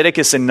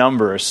Leviticus and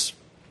Numbers,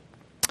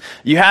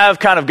 you have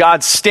kind of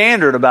God's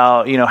standard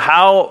about,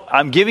 how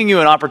I'm giving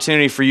you an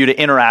opportunity for you to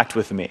interact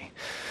with me.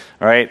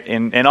 All right,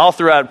 and all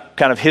throughout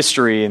kind of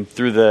history and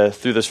through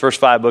those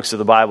first 5 books of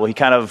the Bible, he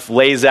kind of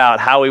lays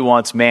out how he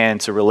wants man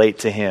to relate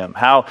to him,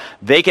 how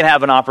they can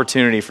have an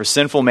opportunity for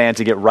sinful man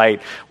to get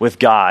right with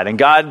God. And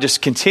God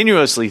just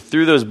continuously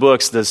through those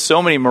books does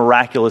so many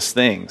miraculous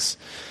things.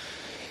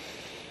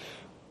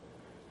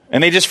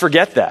 And they just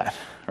forget that,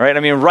 right?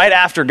 I mean, right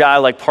after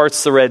God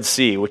parts the Red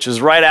Sea, which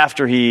is right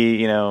after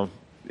he,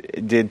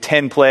 did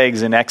 10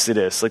 plagues in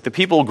Exodus. The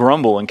people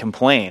grumble and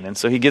complain, and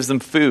so he gives them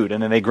food,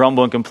 and then they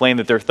grumble and complain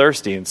that they're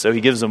thirsty, and so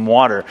he gives them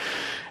water.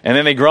 And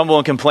then they grumble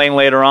and complain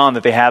later on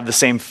that they have the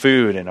same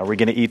food, and are we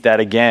going to eat that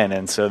again?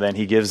 And so then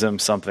he gives them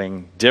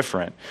something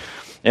different.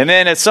 And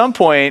then at some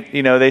point,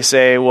 they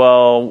say,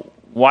 well,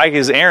 why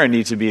does Aaron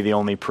need to be the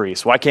only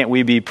priest? Why can't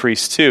we be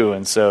priests too?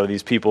 And so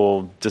these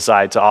people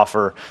decide to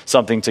offer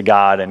something to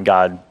God, and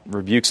God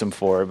rebukes them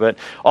for it. But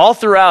all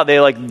throughout,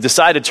 they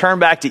decide to turn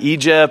back to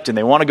Egypt, and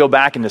they want to go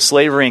back into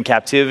slavery and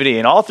captivity.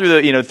 And all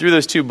through through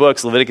those 2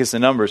 books, Leviticus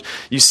and Numbers,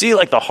 you see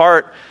the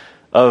heart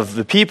of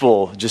the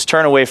people just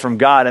turn away from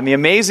God. And the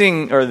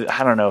amazing, or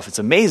I don't know if it's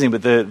amazing,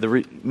 but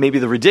maybe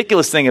the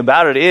ridiculous thing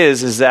about it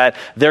is that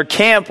their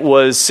camp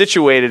was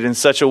situated in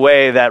such a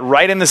way that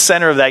right in the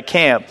center of that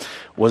camp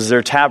was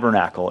their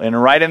tabernacle. And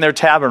right in their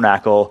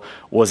tabernacle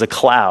was a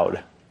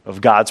cloud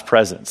of God's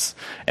presence.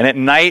 And at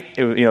night,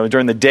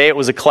 during the day it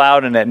was a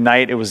cloud, and at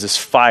night it was this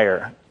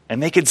fire.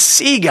 And they could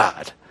see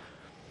God.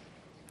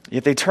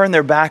 Yet they turned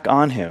their back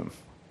on him.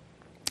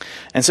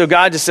 And so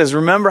God just says,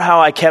 remember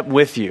how I kept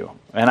with you,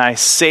 and I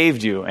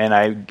saved you, and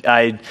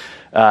I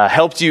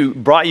helped you,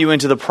 brought you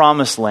into the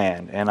promised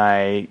land, and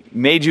I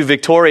made you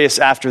victorious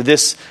after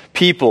this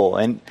people.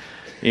 And,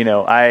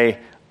 I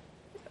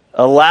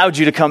allowed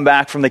you to come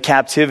back from the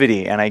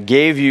captivity, and I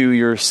gave you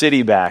your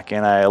city back,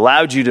 and I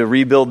allowed you to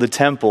rebuild the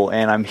temple,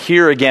 and I'm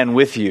here again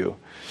with you.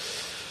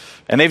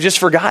 And they've just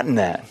forgotten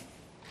that.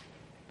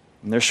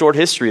 In their short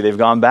history, they've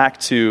gone back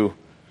to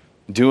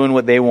doing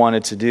what they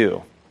wanted to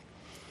do.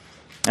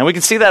 And we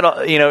can see that,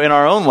 in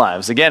our own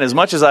lives. Again, as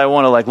much as I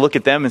want to look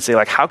at them and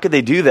say, how could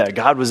they do that?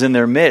 God was in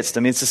their midst. I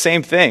mean, it's the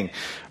same thing,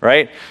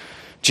 right?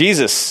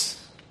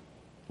 Jesus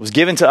was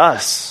given to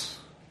us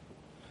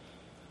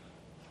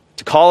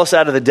to call us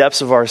out of the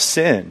depths of our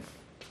sin,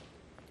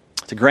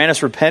 to grant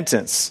us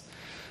repentance,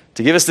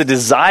 to give us the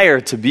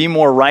desire to be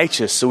more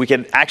righteous so we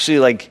can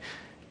actually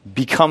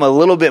become a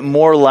little bit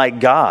more like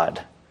God.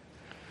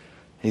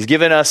 He's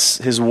given us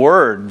his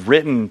word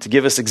written to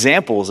give us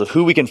examples of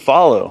who we can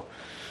follow.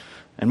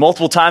 And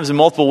multiple times in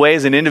multiple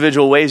ways, in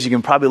individual ways, you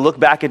can probably look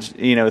back at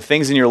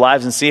things in your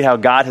lives and see how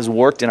God has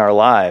worked in our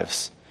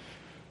lives.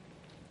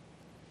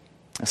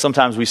 And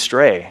sometimes we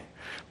stray.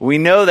 But we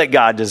know that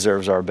God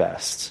deserves our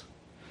best.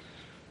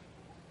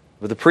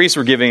 But the priests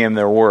were giving him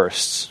their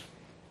worst.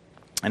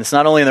 And it's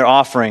not only in their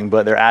offering,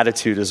 but their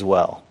attitude as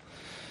well.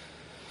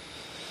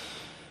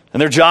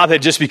 And their job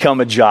had just become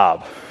a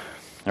job.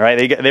 All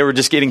right, they were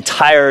just getting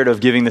tired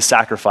of giving the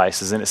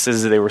sacrifices, and it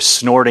says that they were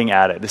snorting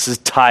at it. This is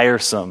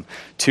tiresome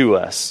to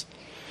us.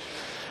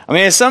 I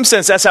mean, in some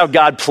sense, that's how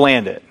God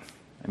planned it.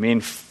 I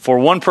mean, for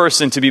one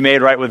person to be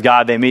made right with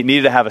God, they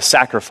needed to have a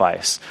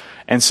sacrifice.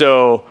 And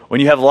so when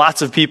you have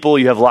lots of people,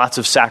 you have lots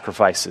of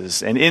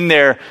sacrifices. And in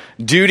their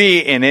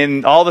duty and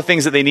in all the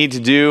things that they need to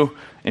do,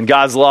 In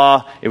God's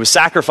law, it was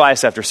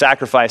sacrifice after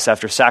sacrifice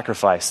after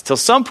sacrifice. Till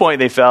some point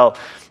they felt,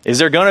 is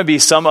there going to be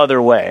some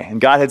other way?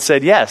 And God had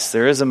said, yes,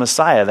 there is a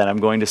Messiah that I'm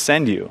going to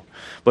send you.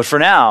 But for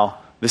now,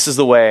 this is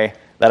the way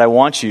that I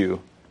want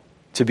you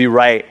to be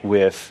right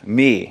with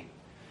me.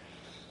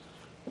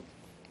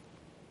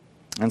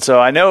 And so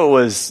I know it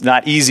was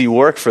not easy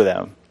work for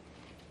them.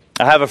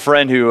 I have a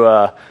friend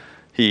who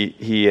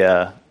he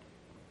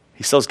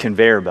sells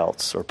conveyor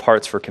belts or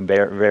parts for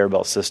conveyor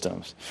belt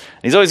systems.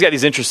 And he's always got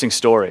these interesting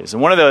stories.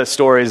 And one of the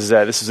stories is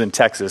that this is in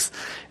Texas.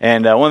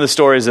 And one of the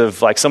stories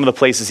of like some of the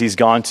places he's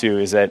gone to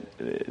is that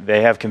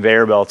they have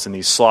conveyor belts in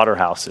these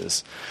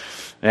slaughterhouses.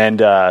 And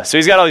so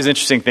he's got all these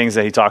interesting things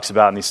that he talks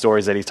about and these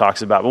stories that he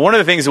talks about. But one of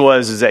the things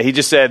is that he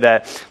just said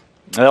that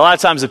a lot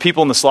of times the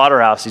people in the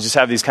slaughterhouse, you just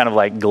have these kind of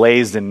like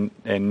glazed and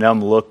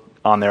numb look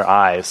on their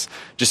eyes,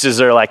 just as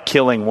they're like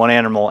killing one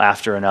animal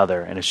after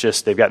another. And it's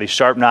just, they've got these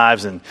sharp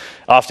knives and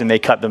often they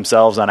cut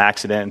themselves on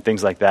accident and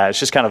things like that. It's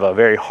just kind of a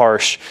very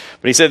harsh,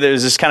 but he said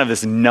there's just kind of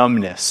this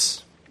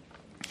numbness.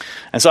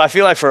 And so I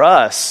feel like for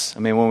us, I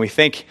mean, when we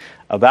think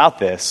about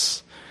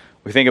this,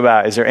 we think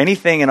about, is there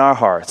anything in our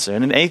hearts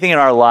and anything in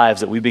our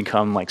lives that we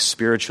become like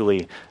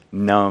spiritually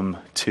numb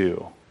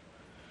to?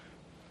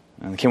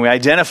 And can we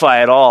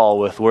identify at all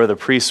with where the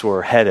priests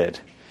were headed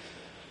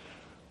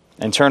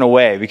and turn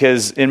away?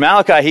 Because in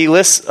Malachi, he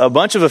lists a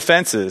bunch of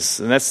offenses,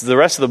 and that's the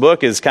rest of the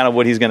book is kind of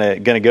what he's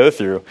going to go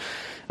through.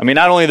 I mean,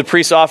 not only the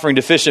priests offering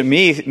deficient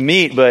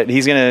meat, but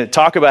he's going to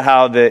talk about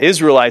how the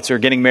Israelites are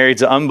getting married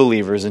to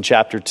unbelievers in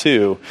chapter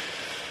 2.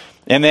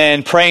 And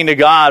then praying to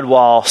God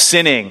while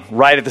sinning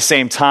right at the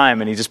same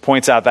time, and he just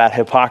points out that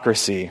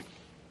hypocrisy.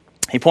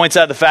 He points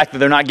out the fact that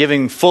they're not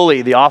giving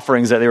fully the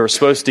offerings that they were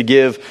supposed to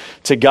give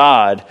to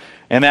God,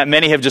 and that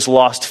many have just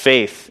lost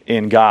faith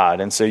in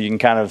God. And so you can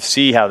kind of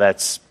see how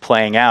that's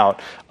playing out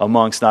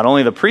amongst not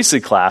only the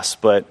priestly class,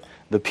 but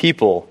the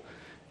people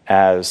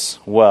as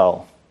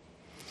well.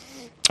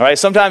 All right,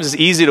 sometimes it's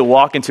easy to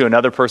walk into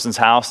another person's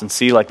house and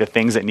see like the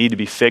things that need to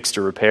be fixed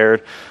or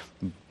repaired,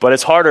 but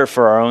it's harder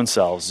for our own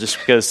selves, just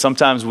because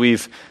sometimes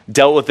we've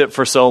dealt with it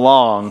for so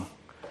long,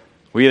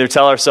 we either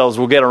tell ourselves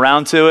we'll get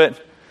around to it,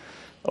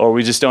 or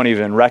we just don't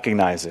even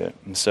recognize it.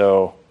 And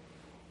so,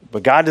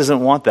 but God doesn't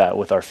want that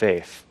with our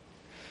faith.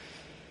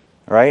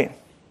 Right?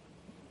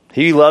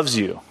 He loves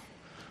you.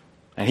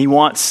 And he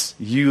wants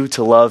you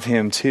to love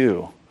him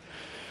too.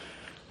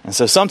 And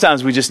so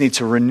sometimes we just need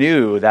to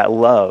renew that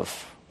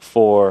love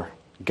for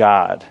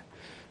God.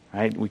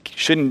 Right? We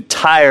shouldn't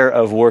tire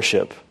of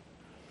worship,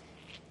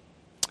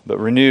 but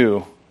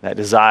renew that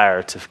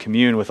desire to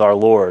commune with our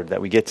Lord that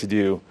we get to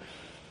do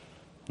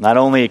not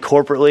only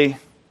corporately,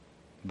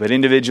 but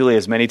individually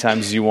as many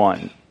times as you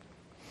want.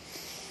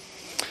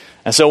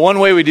 And so one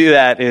way we do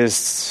that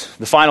is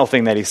the final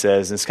thing that he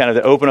says, is kind of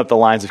to open up the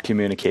lines of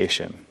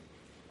communication.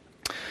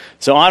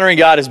 So honoring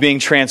God is being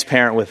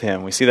transparent with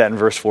him. We see that in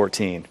verse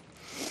 14.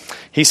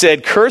 He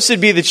said,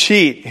 "Cursed be the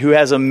cheat who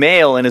has a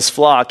male in his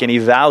flock, and he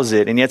vows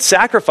it, and yet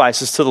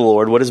sacrifices to the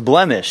Lord what is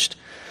blemished.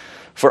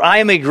 For I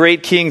am a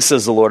great king,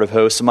 says the Lord of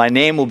hosts, and my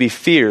name will be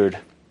feared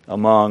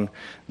among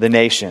the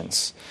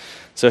nations."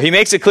 So he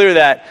makes it clear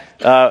that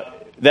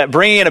that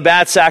bringing in a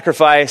bad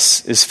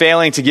sacrifice is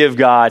failing to give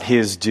God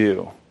his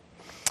due.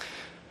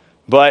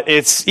 But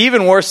it's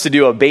even worse to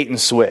do a bait and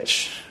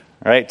switch,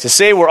 right? To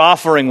say we're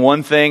offering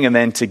one thing and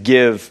then to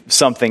give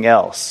something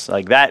else.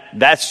 Like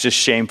that's just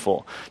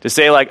shameful. To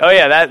say like, oh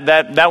yeah,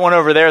 that one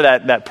over there,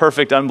 that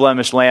perfect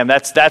unblemished lamb,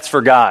 that's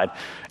for God.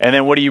 And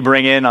then what do you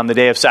bring in on the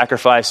day of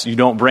sacrifice? You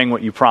don't bring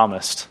what you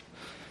promised.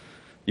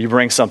 You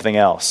bring something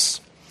else.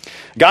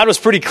 God was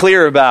pretty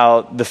clear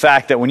about the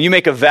fact that when you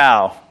make a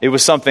vow, it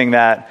was something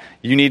that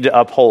you need to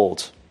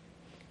uphold.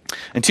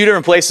 In two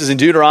different places in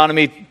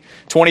Deuteronomy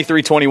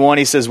 23:21,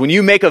 he says, "When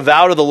you make a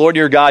vow to the Lord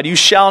your God, you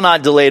shall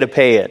not delay to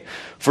pay it,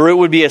 for it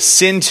would be a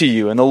sin to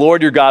you, and the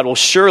Lord your God will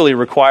surely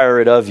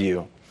require it of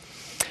you.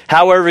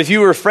 However, if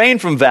you refrain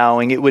from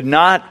vowing, it would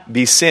not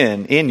be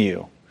sin in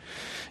you.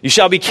 You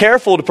shall be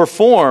careful to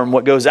perform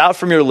what goes out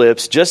from your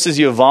lips, just as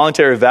you have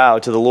voluntarily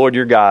vowed to the Lord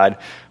your God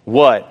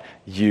what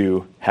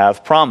you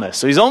have promised."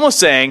 So he's almost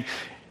saying,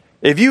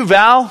 if you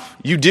vow,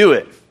 you do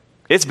it.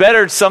 It's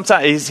better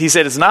sometimes, he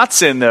said it's not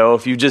sin though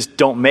if you just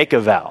don't make a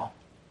vow.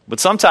 But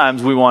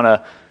sometimes we want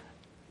to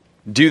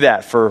do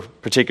that for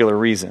particular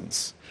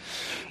reasons.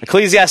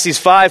 Ecclesiastes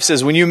 5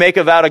 says, "When you make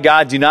a vow to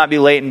God, do not be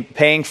late in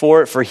paying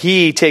for it, for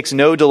he takes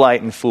no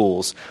delight in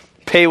fools.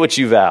 Pay what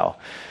you vow.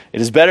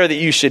 It is better that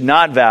you should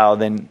not vow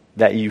than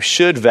that you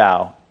should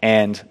vow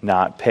and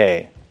not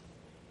pay."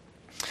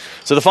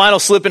 So the final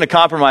slip into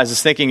compromise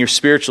is thinking you're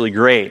spiritually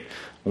great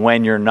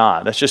when you're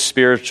not. That's just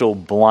spiritual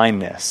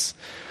blindness.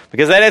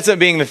 Because that ends up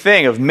being the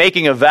thing of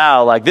making a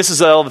vow, like this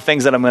is all the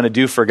things that I'm going to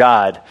do for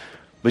God.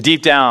 But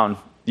deep down,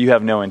 you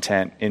have no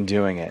intent in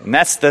doing it. And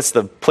that's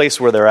the place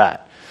where they're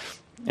at.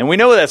 And we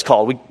know what that's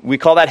called. We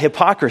call that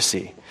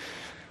hypocrisy.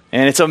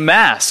 And it's a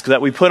mask that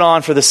we put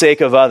on for the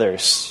sake of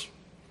others.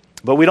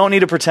 But we don't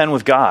need to pretend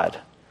with God.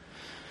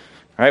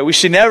 All right? We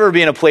should never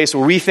be in a place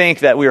where we think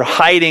that we are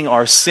hiding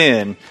our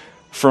sin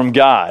from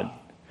God.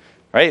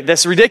 right?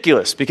 That's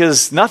ridiculous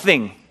because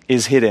nothing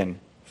is hidden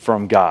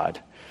from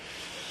God.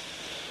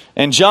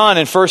 And John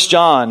in 1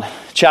 John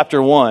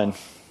chapter 1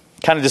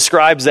 kind of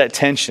describes that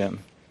tension.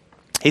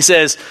 He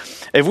says,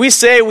 if we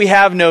say we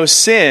have no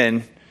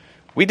sin,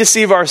 we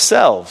deceive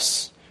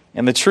ourselves,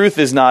 and the truth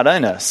is not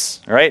in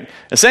us, right?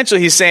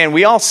 Essentially, he's saying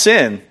we all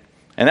sin,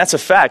 and that's a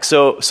fact,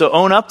 so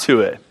own up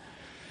to it.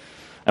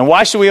 And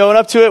why should we own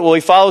up to it? Well,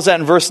 he follows that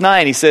in verse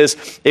 9. He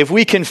says, if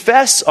we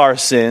confess our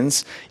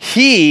sins,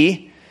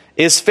 he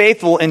is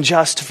faithful and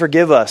just to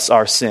forgive us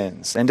our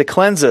sins and to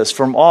cleanse us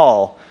from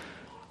all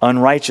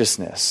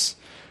unrighteousness.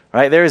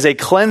 Right? There is a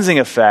cleansing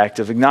effect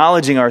of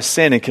acknowledging our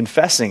sin and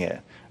confessing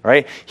it.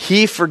 Right?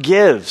 He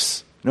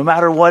forgives no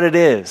matter what it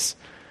is.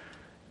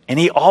 And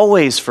he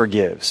always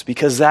forgives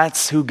because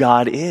that's who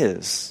God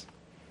is.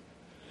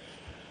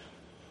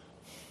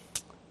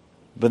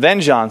 But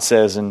then John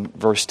says in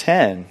verse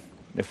 10,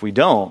 if we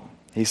don't,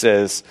 he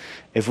says,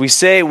 if we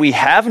say we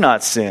have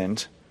not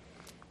sinned,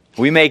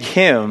 we make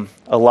him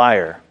a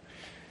liar,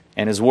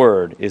 and his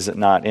word is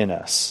not in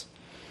us.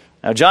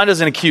 Now, John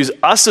doesn't accuse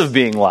us of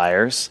being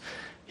liars.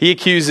 He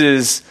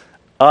accuses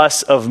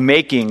us of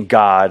making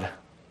God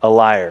a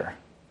liar.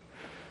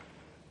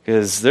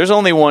 Because there's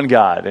only one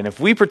God, and if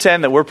we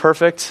pretend that we're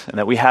perfect and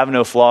that we have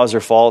no flaws or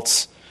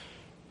faults,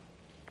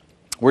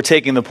 we're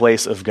taking the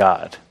place of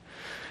God.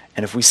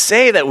 And if we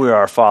say that we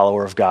are a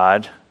follower of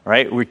God,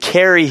 right, we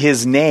carry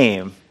his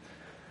name.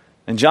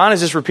 And John is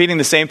just repeating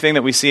the same thing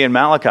that we see in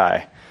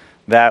Malachi,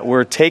 that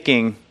we're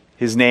taking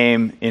his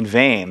name in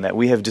vain, that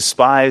we have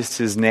despised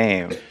his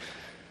name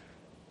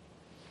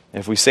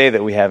if we say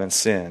that we haven't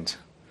sinned.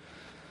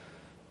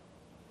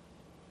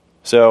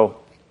 So,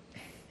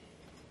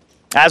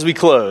 as we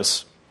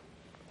close,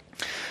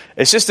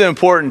 it's just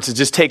important to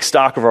just take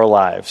stock of our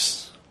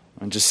lives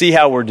and just see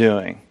how we're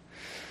doing.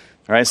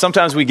 All right?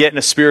 Sometimes we get in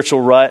a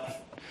spiritual rut.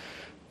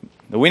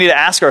 We need to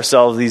ask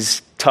ourselves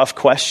these tough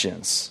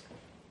questions.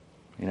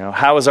 You know,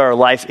 how is our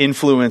life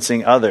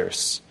influencing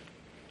others?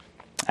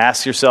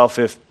 Ask yourself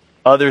if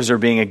others are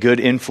being a good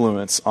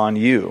influence on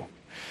you.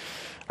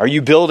 Are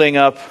you building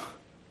up,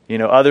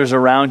 others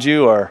around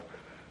you, or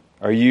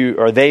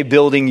are they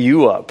building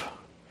you up?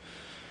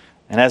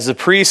 And as the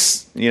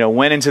priests,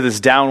 went into this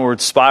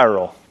downward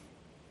spiral,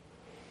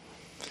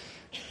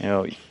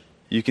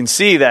 you can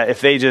see that if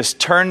they just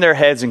turned their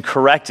heads and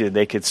corrected,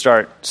 they could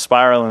start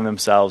spiraling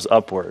themselves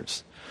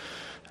upwards.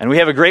 And we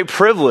have a great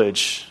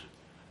privilege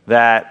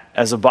that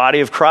as a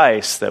body of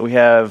Christ, that we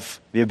have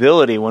the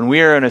ability, when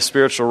we are in a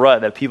spiritual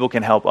rut, that people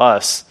can help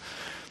us,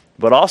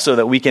 but also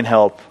that we can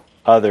help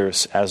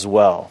others as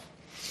well.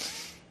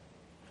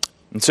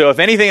 And so if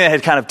anything that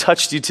had kind of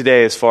touched you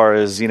today as far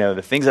as,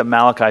 the things that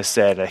Malachi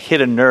said,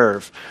 hit a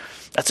nerve,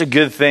 that's a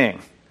good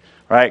thing.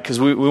 Right? Because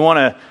we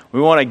want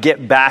to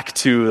get back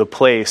to the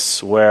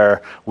place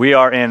where we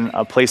are in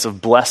a place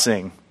of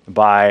blessing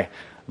by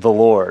the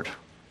Lord.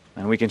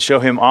 And we can show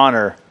him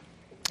honor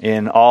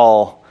in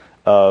all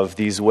of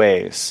these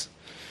ways.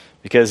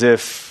 Because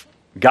if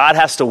God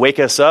has to wake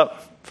us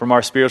up from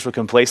our spiritual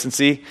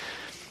complacency,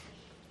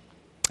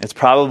 it's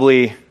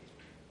probably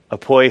a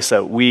place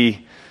that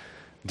we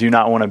do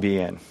not want to be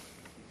in.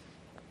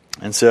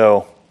 And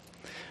so,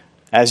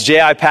 as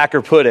J.I.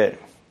 Packer put it,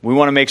 we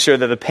want to make sure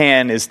that the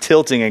pan is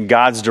tilting in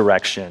God's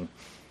direction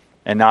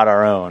and not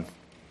our own.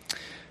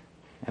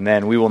 And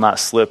then we will not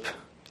slip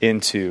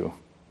into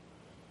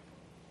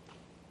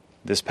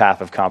this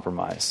path of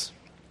compromise.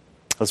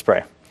 Let's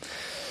pray.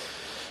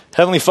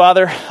 Heavenly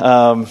Father,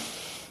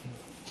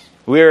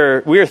 we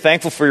are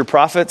thankful for your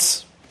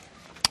prophets.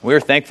 We are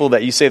thankful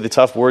that you say the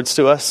tough words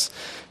to us.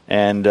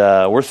 And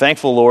we're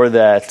thankful, Lord,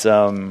 that,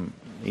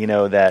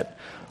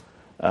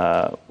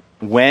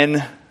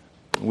 when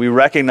we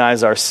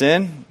recognize our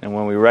sin, and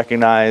when we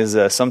recognize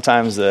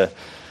sometimes the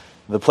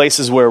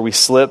places where we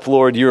slip,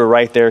 Lord, you are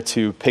right there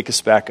to pick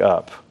us back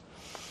up.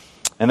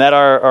 And that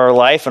our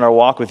life and our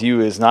walk with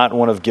you is not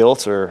one of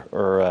guilt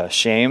or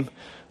shame,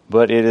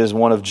 but it is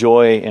one of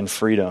joy and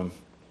freedom.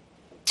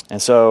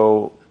 And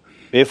so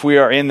if we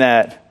are in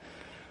that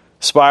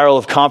spiral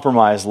of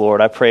compromise,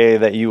 Lord, I pray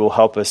that you will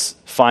help us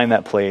find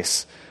that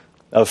place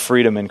of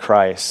freedom in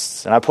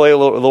Christ. And I pray,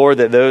 Lord,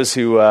 that those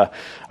who are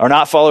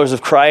not followers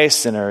of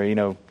Christ and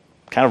are,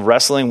 kind of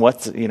wrestling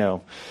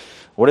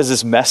what is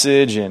this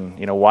message, and,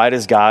 why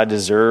does God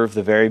deserve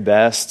the very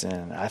best?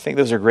 And I think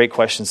those are great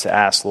questions to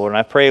ask, Lord. And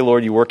I pray,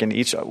 Lord, you work in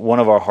each one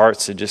of our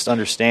hearts to just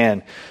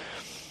understand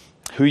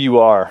who you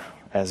are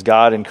as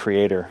God and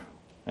Creator.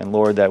 And,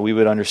 Lord, that we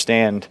would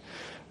understand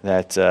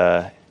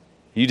that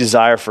you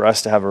desire for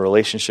us to have a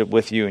relationship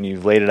with you, and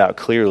you've laid it out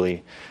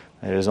clearly.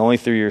 It is only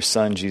through your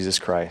Son, Jesus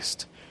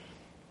Christ.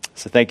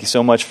 So thank you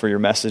so much for your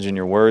message and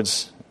your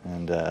words,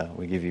 and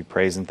we give you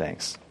praise and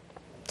thanks.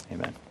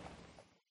 Amen.